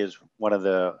I see as one of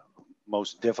the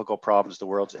most difficult problems the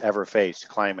world's ever faced,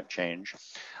 climate change,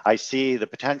 I see the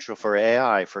potential for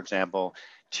AI, for example,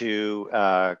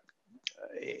 to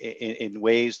in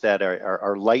ways that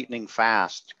are lightning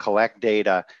fast, collect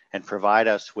data and provide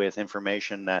us with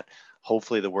information that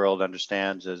hopefully the world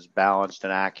understands as balanced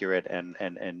and accurate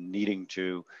and needing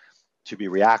to be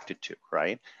reacted to,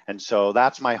 right? And so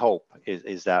that's my hope,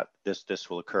 is that this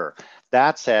will occur.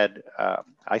 That said,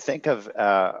 I think of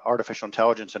artificial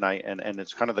intelligence, and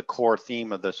it's kind of the core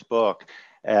theme of this book,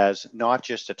 as not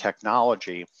just a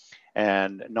technology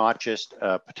and not just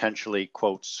a potentially,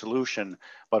 quote, solution,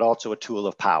 but also a tool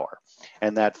of power.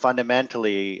 And that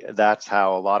fundamentally, that's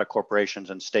how a lot of corporations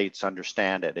and states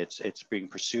understand it. It's being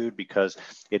pursued because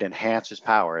it enhances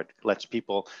power. It lets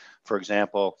people, for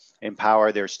example,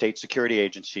 empower their state security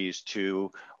agencies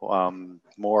to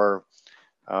more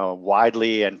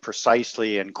widely and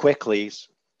precisely and quickly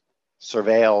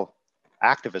surveil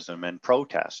activism and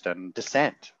protest and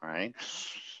dissent, right?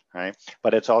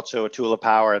 But it's also a tool of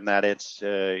power in that it's,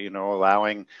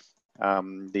 allowing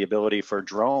the ability for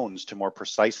drones to more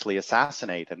precisely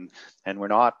assassinate. And we're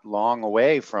not long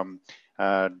away from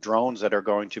drones that are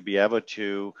going to be able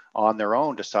to, on their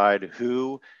own, decide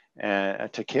who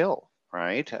to kill,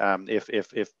 right?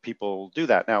 If people do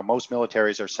that. Now, most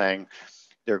militaries are saying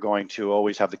they're going to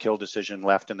always have the kill decision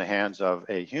left in the hands of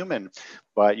a human,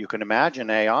 but you can imagine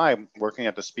AI working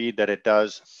at the speed that it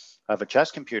does of a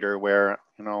chess computer, where,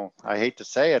 I hate to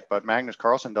say it, but Magnus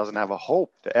Carlsen doesn't have a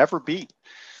hope to ever beat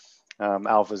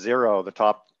AlphaZero, the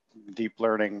top deep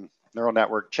learning neural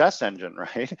network chess engine,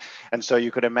 right? And so you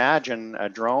could imagine a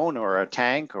drone or a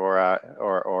tank or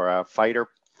a fighter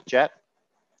jet,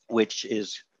 which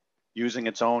is using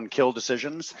its own kill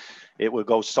decisions. It would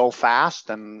go so fast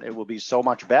and it will be so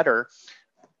much better.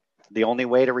 The only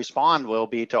way to respond will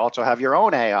be to also have your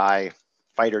own AI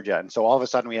fighter jet. And so all of a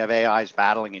sudden we have AIs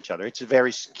battling each other. It's a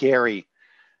very scary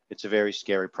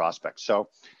prospect. So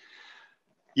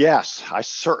yes, I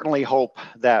certainly hope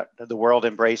that the world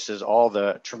embraces all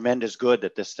the tremendous good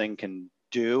that this thing can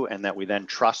do, and that we then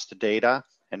trust the data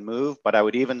and move. But I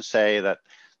would even say that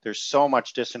there's so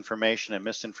much disinformation and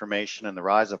misinformation and the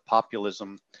rise of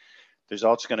populism. There's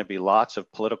also going to be lots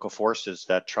of political forces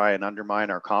that try and undermine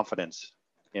our confidence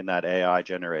in that AI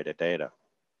generated data.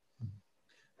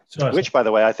 Which, by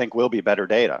the way, I think will be better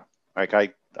data. Like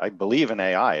I believe in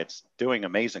AI, it's doing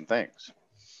amazing things.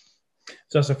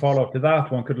 So as a follow-up to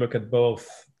that, one could look at both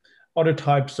other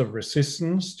types of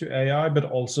resistance to AI, but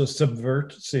also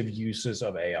subversive uses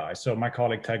of AI. So my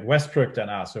colleague Tag Westbrook then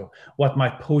asked, so what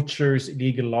might poachers,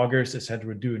 illegal loggers,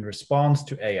 etc. do in response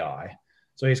to AI?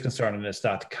 So his concern is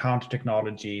that counter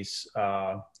technologies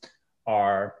are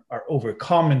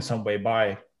overcome in some way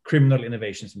by criminal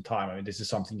innovations in time. I mean, this is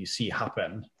something you see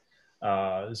happen.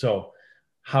 So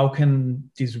how can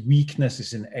these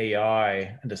weaknesses in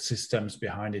AI and the systems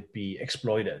behind it be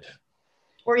exploited?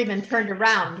 Or even turned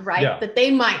around, right? Yeah. That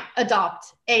they might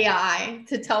adopt AI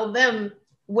to tell them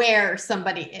where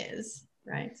somebody is,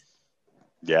 right?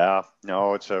 Yeah,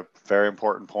 no, it's a very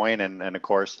important point. And of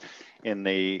course, in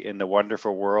the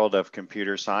wonderful world of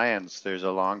computer science, there's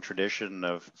a long tradition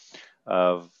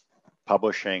of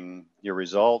publishing your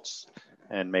results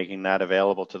and making that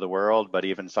available to the world, but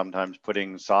even sometimes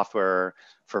putting software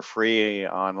for free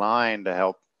online to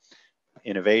help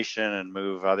innovation and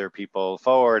move other people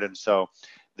forward. And so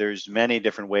there's many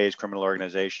different ways criminal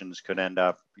organizations could end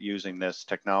up using this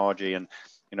technology. And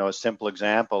a simple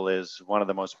example is one of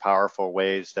the most powerful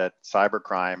ways that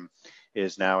cybercrime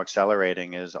is now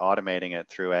accelerating is automating it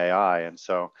through AI. And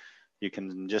so you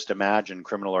can just imagine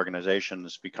criminal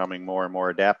organizations becoming more and more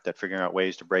adept at figuring out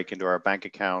ways to break into our bank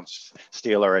accounts,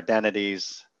 steal our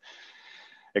identities,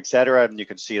 et cetera. And you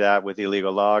can see that with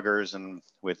illegal loggers and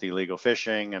with illegal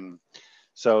fishing. And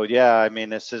so, yeah, I mean,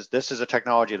 this is a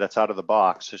technology that's out of the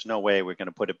box. There's no way we're going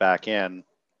to put it back in.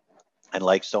 And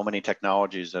like so many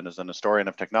technologies, and as an historian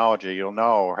of technology, you'll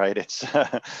know, right? It's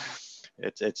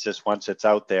it's just once it's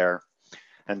out there.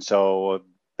 And so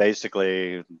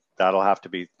basically that'll have to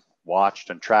be watched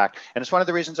and tracked. And it's one of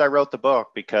the reasons I wrote the book,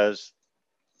 because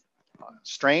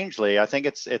strangely, I think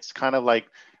it's kind of like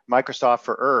Microsoft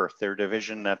for Earth, their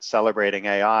division that's celebrating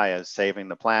AI as saving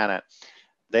the planet.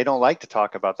 They don't like to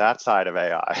talk about that side of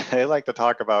AI. They like to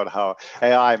talk about how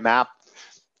AI mapped,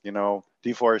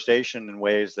 deforestation in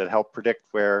ways that help predict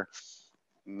where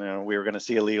we were going to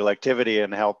see illegal activity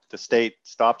and help the state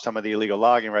stop some of the illegal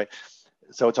logging, right?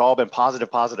 So it's all been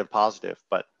positive, positive, positive,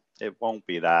 but it won't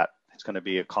be that. It's going to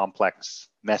be a complex,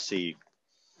 messy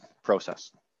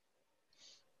process.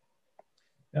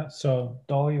 Yeah, so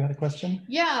Dolly, you had a question?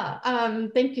 Yeah,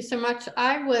 thank you so much.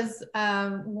 I was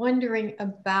wondering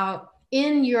about,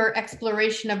 in your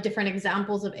exploration of different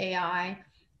examples of AI,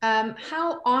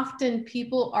 how often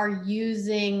people are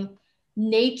using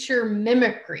nature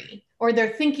mimicry, or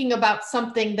they're thinking about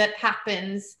something that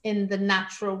happens in the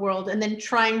natural world and then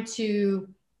trying to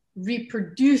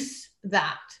reproduce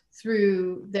that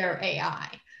through their AI,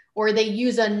 or they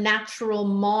use a natural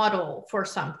model for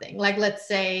something. Like, let's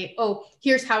say, oh,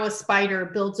 here's how a spider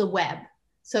builds a web,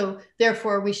 so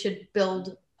therefore we should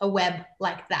build a web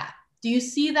like that. Do you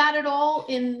see that at all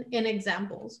in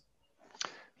examples?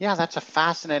 Yeah, that's a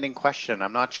fascinating question.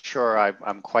 I'm not sure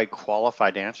I'm quite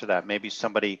qualified to answer that. Maybe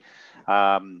somebody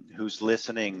who's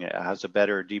listening has a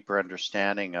better, deeper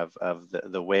understanding of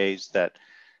the ways that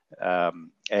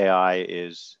AI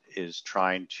is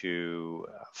trying to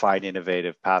find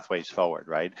innovative pathways forward,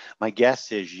 right? My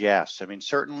guess is yes. I mean,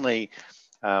 certainly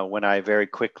when I very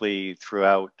quickly threw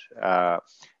out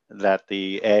that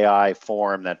the AI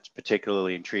form that's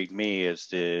particularly intrigued me is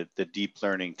the deep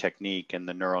learning technique and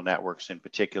the neural networks in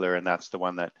particular, and that's the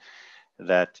one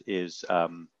that is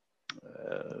done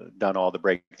all the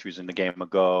breakthroughs in the game of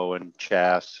Go and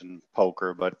chess and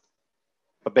poker, but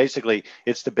basically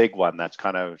it's the big one that's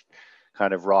kind of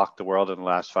rocked the world in the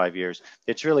last 5 years.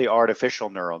 It's really artificial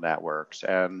neural networks,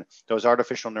 and those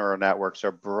artificial neural networks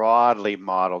are broadly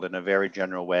modeled in a very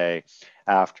general way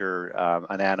after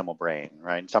an animal brain,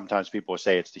 right? And sometimes people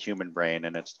say it's the human brain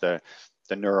and it's the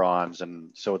neurons, and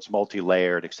so it's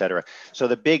multi-layered, et cetera. So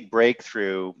the big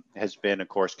breakthrough has been, of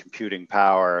course, computing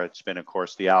power. It's been, of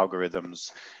course, the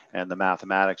algorithms and the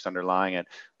mathematics underlying it.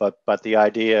 But the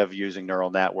idea of using neural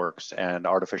networks and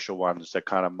artificial ones that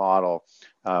kind of model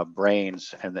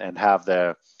brains and have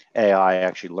the AI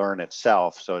actually learn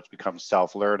itself, so it's become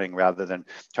self-learning rather than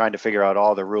trying to figure out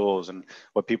all the rules and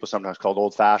what people sometimes call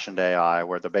old-fashioned AI,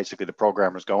 where basically the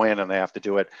programmers go in and they have to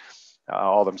do it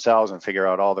all themselves and figure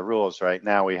out all the rules. Right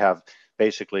now we have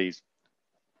basically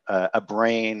a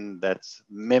brain that's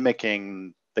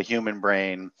mimicking the human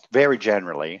brain, very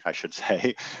generally, I should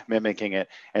say, mimicking it,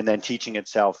 and then teaching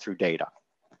itself through data,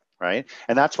 right?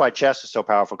 And that's why chess is so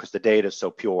powerful, because the data is so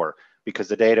pure, because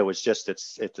the data was just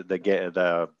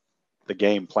the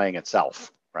game playing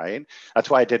itself, right? That's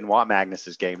why I didn't want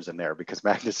Magnus's games in there, because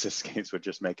Magnus's games would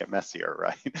just make it messier,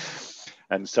 right?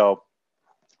 And so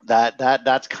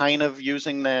that's kind of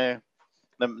using the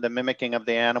mimicking of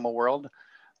the animal world.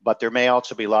 But there may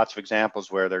also be lots of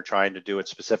examples where they're trying to do it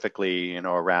specifically,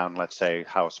 around, let's say,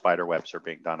 how spider webs are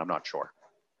being done. I'm not sure.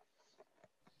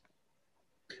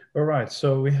 All right,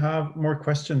 so we have more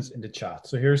questions in the chat.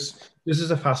 So this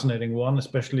is a fascinating one,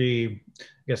 especially, I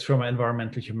guess, from an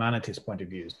environmental humanities point of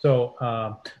view. So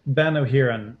Ben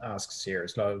O'Heron asks here,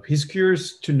 so he's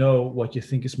curious to know what you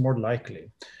think is more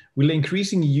likely. Will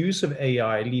increasing use of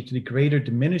AI lead to the greater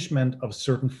diminishment of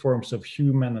certain forms of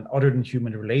human and other than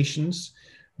human relations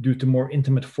due to more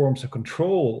intimate forms of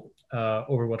control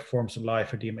over what forms of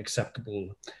life are deemed acceptable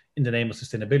in the name of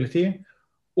sustainability?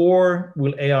 Or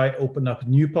will AI open up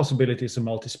new possibilities of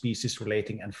multi-species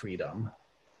relating and freedom?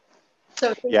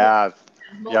 So Yeah,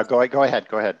 go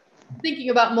ahead. Thinking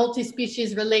about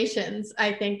multi-species relations,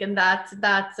 I think, and that's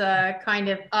kind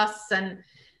of us and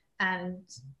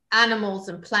animals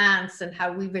and plants and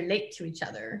how we relate to each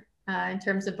other in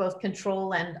terms of both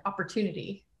control and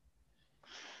opportunity.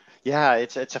 Yeah,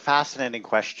 it's a fascinating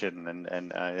question,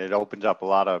 and it opens up a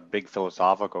lot of big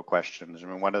philosophical questions. I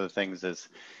mean, one of the things is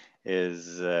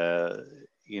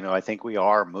I think we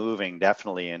are moving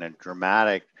definitely in a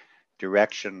dramatic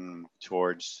direction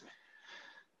towards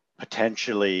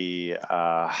potentially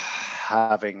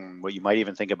having what you might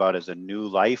even think about as a new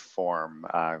life form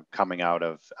coming out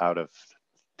of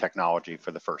technology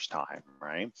for the first time,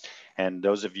 right? And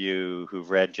those of you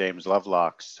who've read James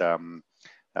Lovelock's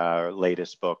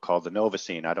latest book called The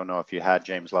Novacene, I don't know if you had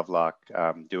James Lovelock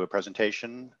do a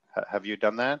presentation. Have you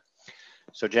done that?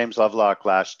 So James Lovelock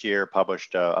last year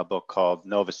published a book called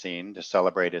Novacene to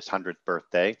celebrate his 100th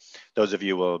birthday. Those of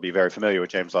you will be very familiar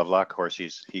with James Lovelock. Of course,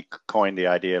 he coined the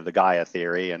idea of the Gaia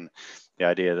theory and the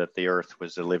idea that the Earth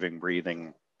was a living,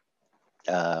 breathing,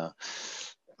 or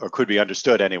could be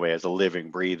understood anyway as a living,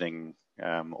 breathing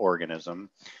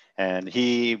organism. And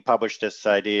he published this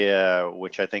idea,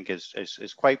 which I think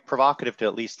is quite provocative to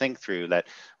at least think through, that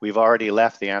we've already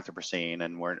left the Anthropocene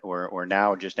and we're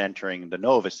now just entering the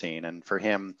Novacene. And for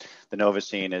him, the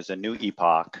Novacene is a new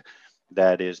epoch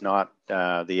that is not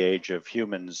the age of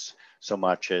humans so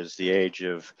much as the age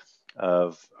of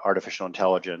artificial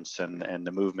intelligence and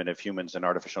the movement of humans and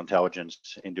artificial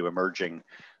intelligence into emerging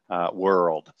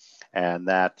world. And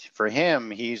that for him,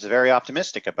 he's very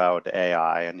optimistic about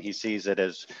AI, and he sees it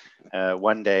as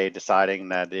one day deciding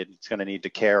that it's going to need to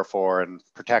care for and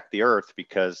protect the Earth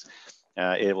because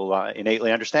it will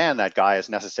innately understand that Gaia is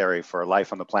necessary for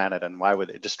life on the planet, and why would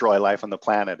it destroy life on the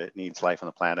planet? It needs life on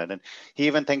the planet. And he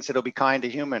even thinks it'll be kind to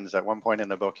humans. At one point in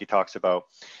the book, he talks about,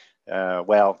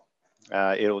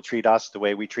 it'll treat us the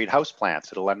way we treat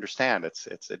houseplants. It'll understand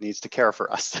it needs to care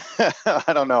for us.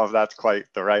 I don't know if that's quite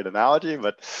the right analogy,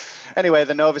 but anyway,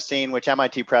 the Novacene, which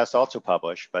MIT Press also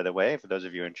published, by the way, for those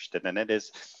of you interested in it,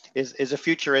 is a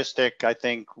futuristic, I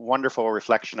think, wonderful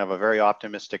reflection of a very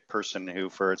optimistic person who,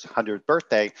 for his 100th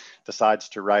birthday, decides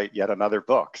to write yet another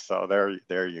book. So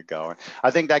there you go.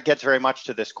 I think that gets very much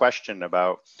to this question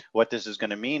about what this is going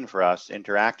to mean for us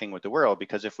interacting with the world,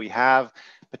 because if we have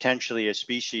potentially a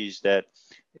species that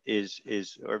is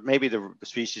or maybe the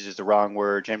species is the wrong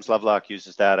word. James Lovelock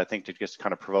uses that, I think, to just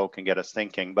kind of provoke and get us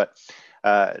thinking. But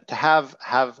to have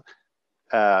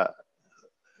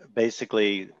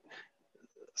basically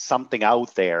something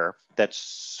out there that's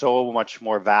so much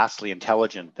more vastly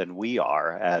intelligent than we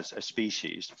are as a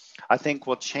species, I think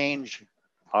will change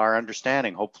our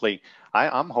understanding. Hopefully,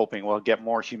 I'm hoping we'll get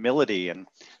more humility and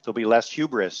there'll be less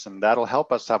hubris, and that'll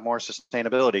help us have more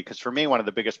sustainability. Because for me, one of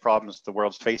the biggest problems the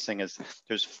world's facing is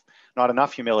there's not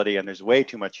enough humility and there's way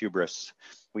too much hubris.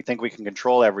 We think we can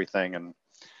control everything, and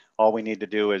all we need to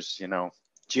do is,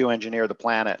 geoengineer the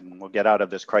planet and we'll get out of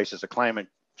this crisis of climate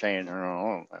change.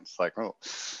 It's like, oh.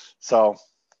 So,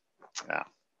 yeah.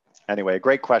 Anyway,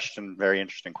 great question, very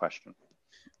interesting question.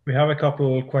 We have a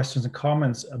couple of questions and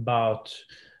comments about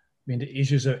the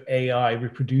issues of AI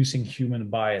reproducing human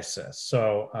biases.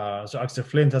 So Axel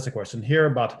Flint has a question here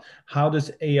about how does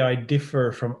AI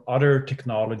differ from other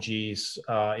technologies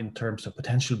in terms of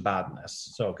potential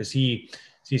badness? So because he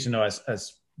sees,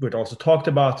 as we'd also talked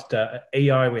about, the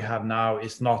AI we have now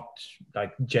is not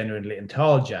like genuinely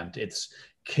intelligent. It's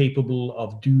capable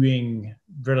of doing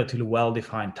relatively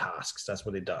well-defined tasks. That's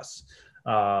what it does,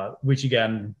 which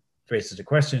again raises the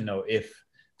question, if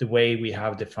the way we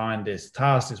have defined this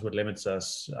task is what limits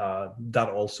us, that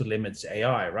also limits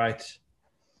AI, right?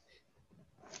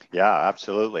 Yeah,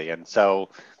 absolutely. And so,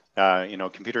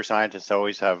 computer scientists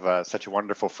always have such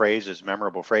wonderful phrases,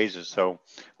 memorable phrases. So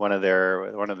one of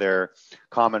their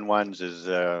common ones is,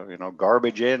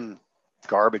 garbage in,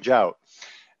 garbage out.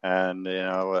 And,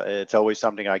 it's always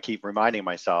something I keep reminding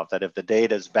myself, that if the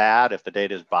data is bad, if the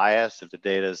data is biased, if the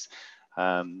data is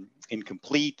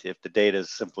incomplete, if the data is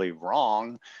simply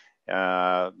wrong,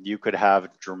 you could have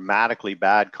dramatically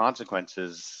bad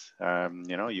consequences.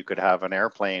 You could have an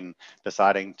airplane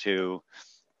deciding to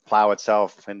plow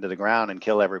itself into the ground and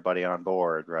kill everybody on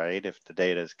board, right? If the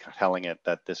data is telling it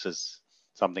that this is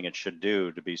something it should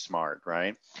do to be smart,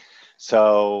 right? So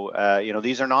you know,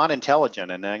 these are not intelligent,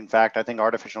 and in fact, I think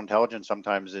artificial intelligence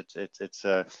sometimes it's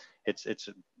a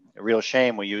real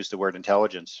shame we use the word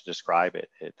intelligence to describe it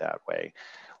that way.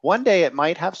 One day it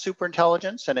might have super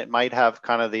intelligence and it might have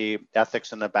kind of the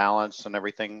ethics and the balance and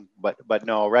everything, but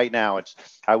no, right now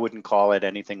I wouldn't call it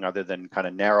anything other than kind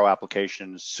of narrow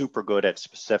applications, super good at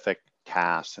specific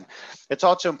tasks. And it's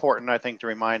also important, I think, to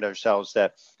remind ourselves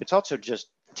that it's also just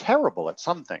terrible at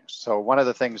some things. So one of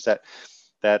the things that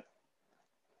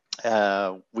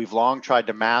we've long tried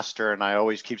to master, and I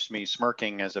always keeps me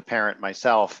smirking as a parent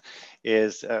myself,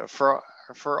 is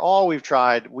for all we've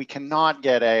tried, we cannot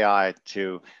get AI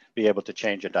to be able to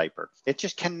change a diaper. It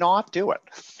just cannot do it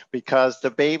because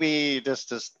the baby just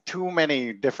does too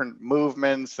many different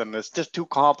movements and it's just too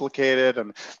complicated,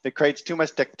 and it creates too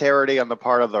much dexterity on the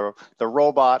part of the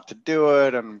robot to do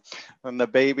it, and the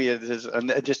baby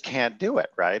and it just can't do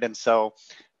it, right? And so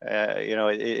you know,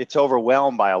 it's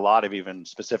overwhelmed by a lot of even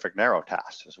specific narrow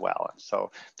tasks as well. And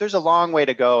so there's a long way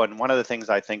to go. And one of the things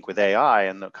I think with AI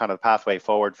and the kind of pathway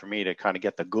forward for me to kind of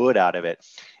get the good out of it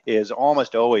is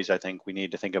almost always, I think we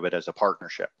need to think of it as a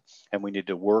partnership, and we need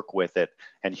to work with it,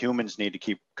 and humans need to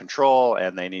keep control,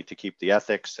 and they need to keep the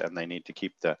ethics, and they need to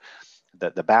keep the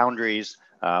boundaries,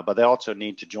 but they also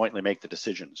need to jointly make the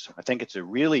decisions. I think it's a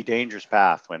really dangerous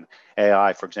path when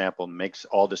AI, for example, makes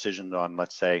all decisions on,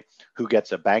 let's say, who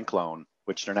gets a bank loan,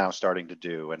 which they're now starting to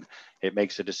do, and it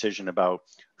makes a decision about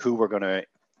who we're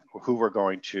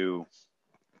going to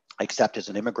accept as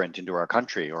an immigrant into our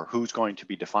country, or who's going to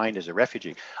be defined as a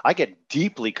refugee. I get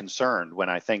deeply concerned when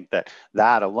I think that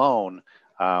alone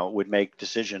would make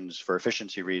decisions for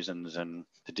efficiency reasons and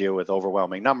to deal with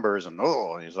overwhelming numbers. And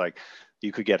it's like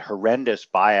you could get horrendous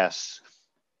bias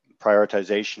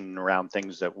prioritization around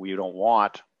things that we don't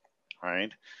want,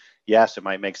 right? Yes, it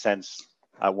might make sense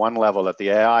at one level that the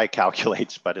AI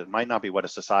calculates, but it might not be what a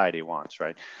society wants,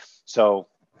 right? So,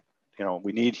 you know,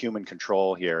 we need human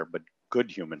control here, but good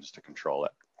humans to control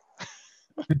it.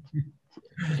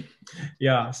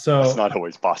 Yeah, so it's not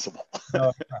always possible. No,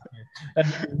 exactly.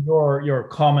 And your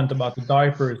comment about the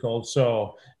diapers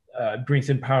also brings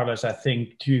in parallels, I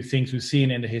think, to things we've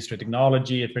seen in the history of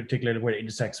technology, and particularly where it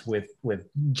intersects with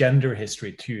gender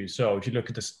history too. So if you look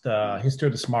at the history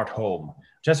of the smart home,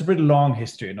 which has a pretty long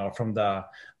history, you know, from the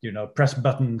press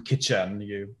button kitchen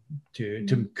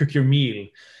to cook your meal.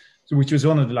 So which was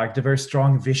one of the very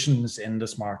strong visions in the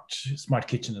smart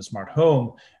kitchen and smart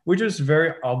home, which was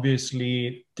very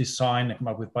obviously designed and come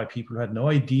up with by people who had no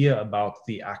idea about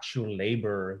the actual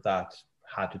labor that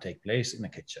had to take place in the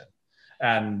kitchen.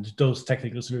 And those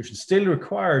technical solutions still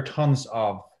require tons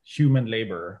of human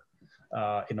labor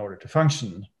in order to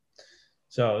function.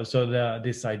 So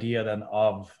this idea then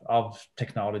of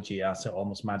technology as an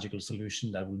almost magical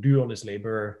solution that will do all this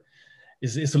labor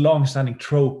is a long-standing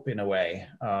trope in a way.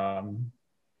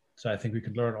 So I think we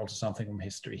could learn also something from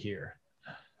history here.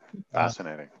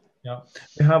 Fascinating. Yeah,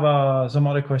 we have some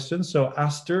other questions. So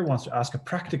Aster wants to ask a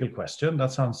practical question.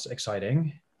 That sounds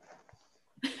exciting.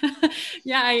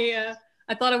 Yeah,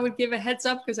 I thought I would give a heads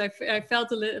up because I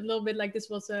felt a little bit like this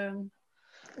was a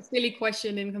silly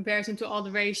question in comparison to all the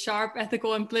very sharp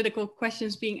ethical and political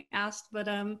questions being asked. But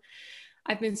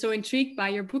I've been so intrigued by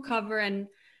your book cover, and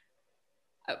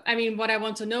I mean, what I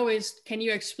want to know is, can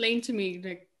you explain to me,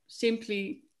 like,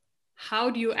 simply, how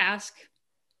do you ask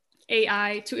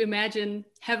AI to imagine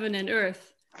heaven and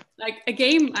earth? Like a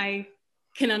game I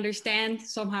can understand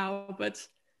somehow, but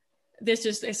this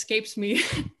just escapes me.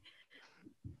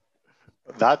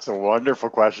 That's a wonderful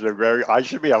question, Greg. I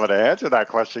should be able to answer that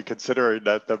question considering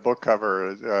that the book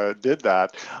cover did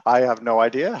that. I have no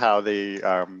idea how the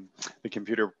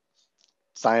computer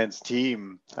science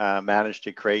team managed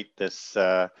to create this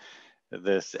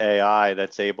this AI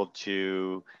that's able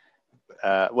to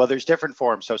well, there's different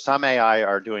forms. So some AI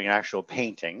are doing actual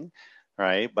painting,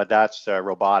 right? But that's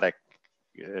robotic,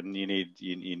 and you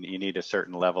need a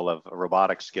certain level of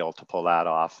robotic skill to pull that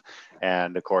off.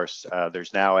 And of course,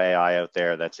 there's now AI out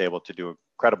there that's able to do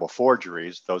incredible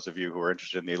forgeries. Those of you who are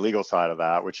interested in the illegal side of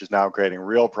that, which is now creating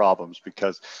real problems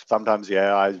because sometimes the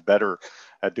AI is better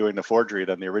at doing the forgery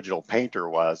than the original painter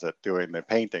was at doing the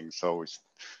painting. So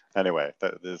anyway,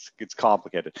 it's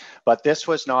complicated. But this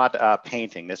was not a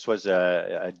painting. This was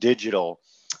a digital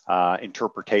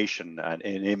interpretation, an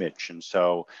image. And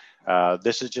so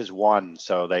this is just one.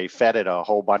 So they fed it a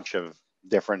whole bunch of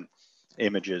different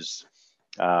images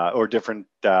or different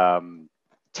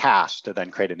tasks to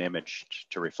then create an image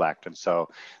to reflect. And so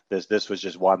this was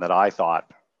just one that I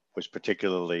thought was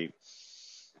particularly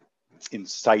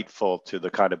insightful to the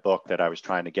kind of book that I was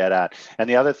trying to get at. And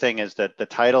the other thing is that the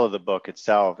title of the book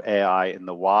itself, AI in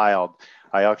the Wild,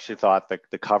 I actually thought that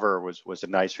the cover was a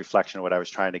nice reflection of what I was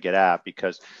trying to get at,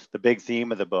 because the big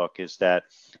theme of the book is that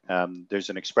there's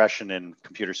an expression in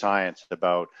computer science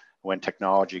about when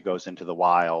technology goes into the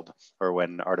wild, or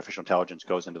when artificial intelligence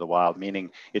goes into the wild, meaning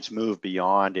it's moved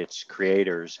beyond its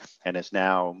creators and has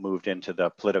now moved into the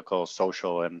political,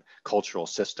 social, and cultural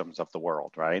systems of the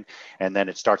world, right? And then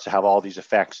it starts to have all these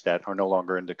effects that are no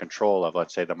longer in the control of,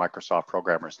 let's say, the Microsoft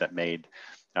programmers that made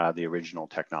the original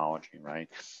technology, right?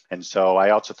 And so I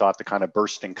also thought the kind of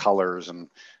bursting colors, and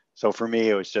so for me,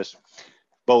 it was just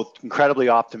both incredibly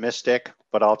optimistic,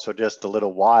 but also just a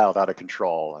little wild, out of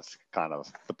control. That's kind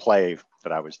of the play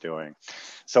that I was doing.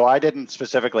 So I didn't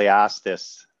specifically ask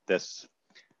this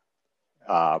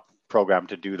program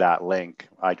to do that link.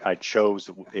 I chose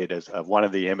it as one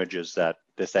of the images that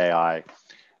this AI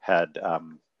had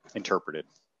interpreted.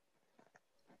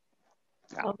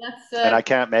 Yeah. Well, that's, and I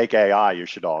can't make AI, you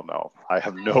should all know. I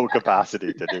have no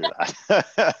capacity to do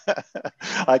that.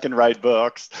 I can write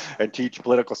books and teach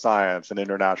political science and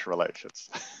international relations.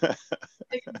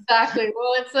 Exactly.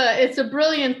 Well, it's a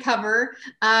brilliant cover,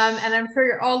 and I'm sure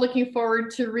you're all looking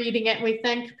forward to reading it. We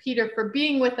thank Peter for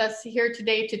being with us here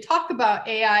today to talk about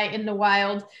AI in the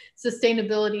Wild,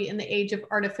 Sustainability in the Age of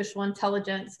Artificial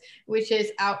Intelligence, which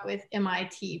is out with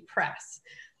MIT Press.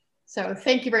 So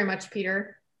thank you very much,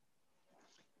 Peter.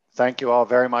 Thank you all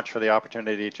very much for the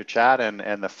opportunity to chat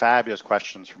and the fabulous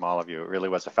questions from all of you. It really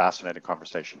was a fascinating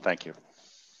conversation. Thank you.